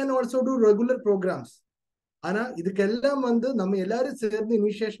 We can also do regular programs. ஆனா இதுக்கெல்லாம் வந்து நம்ம எல்லாரும் சேர்ந்து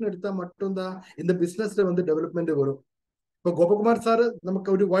இனிஷியேஷன் எடுத்தா மட்டும்தான் இந்த பிசினஸ்ல வந்து டெவலப்மெண்ட் வரும். இப்ப கோபகுமார் சார் நமக்கு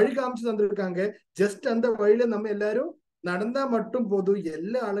ஒரு வழி காமிச்சு தந்திருக்காங்க. ஜஸ்ட் அந்த வழியில நம்ம எல்லாரும் நடந்தா மட்டும் போதும்,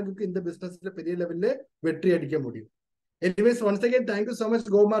 எல்லா ஆளுங்களுக்கும் இந்த பிசினஸ்ல பெரிய லெவல்ல வெற்றி அடிக்க முடியும். Anyways once again thank you so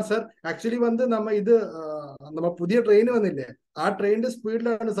much ഗോകുമാർ sir. Actually വന്ന് നമ്മ പുതിയ ട്രെയിൻ വന്നില്ലേ, ആ ട്രെയിനിന്റെ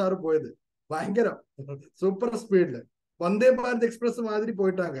സ്പീഡിലാണ് സാറ് പോയത്. ഭയങ്കരം சூப்பர் ஸ்பீட்ல வந்தே பாரத் எக்ஸ்பிரஸ் மாதிரி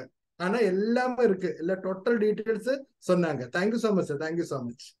போயிட்டாங்க. ஆனா எல்லாமே இருக்கு, எல்லா டோட்டல் டீடைல்ஸ் சொன்னாங்க. Thank you so much sir, thank you so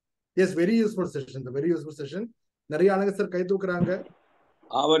much. S, very useful session, very useful session. நிறைய ஆளுங்க சார் கை தூக்குறாங்க.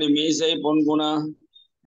 ஆவணி மீசை பொன்குணா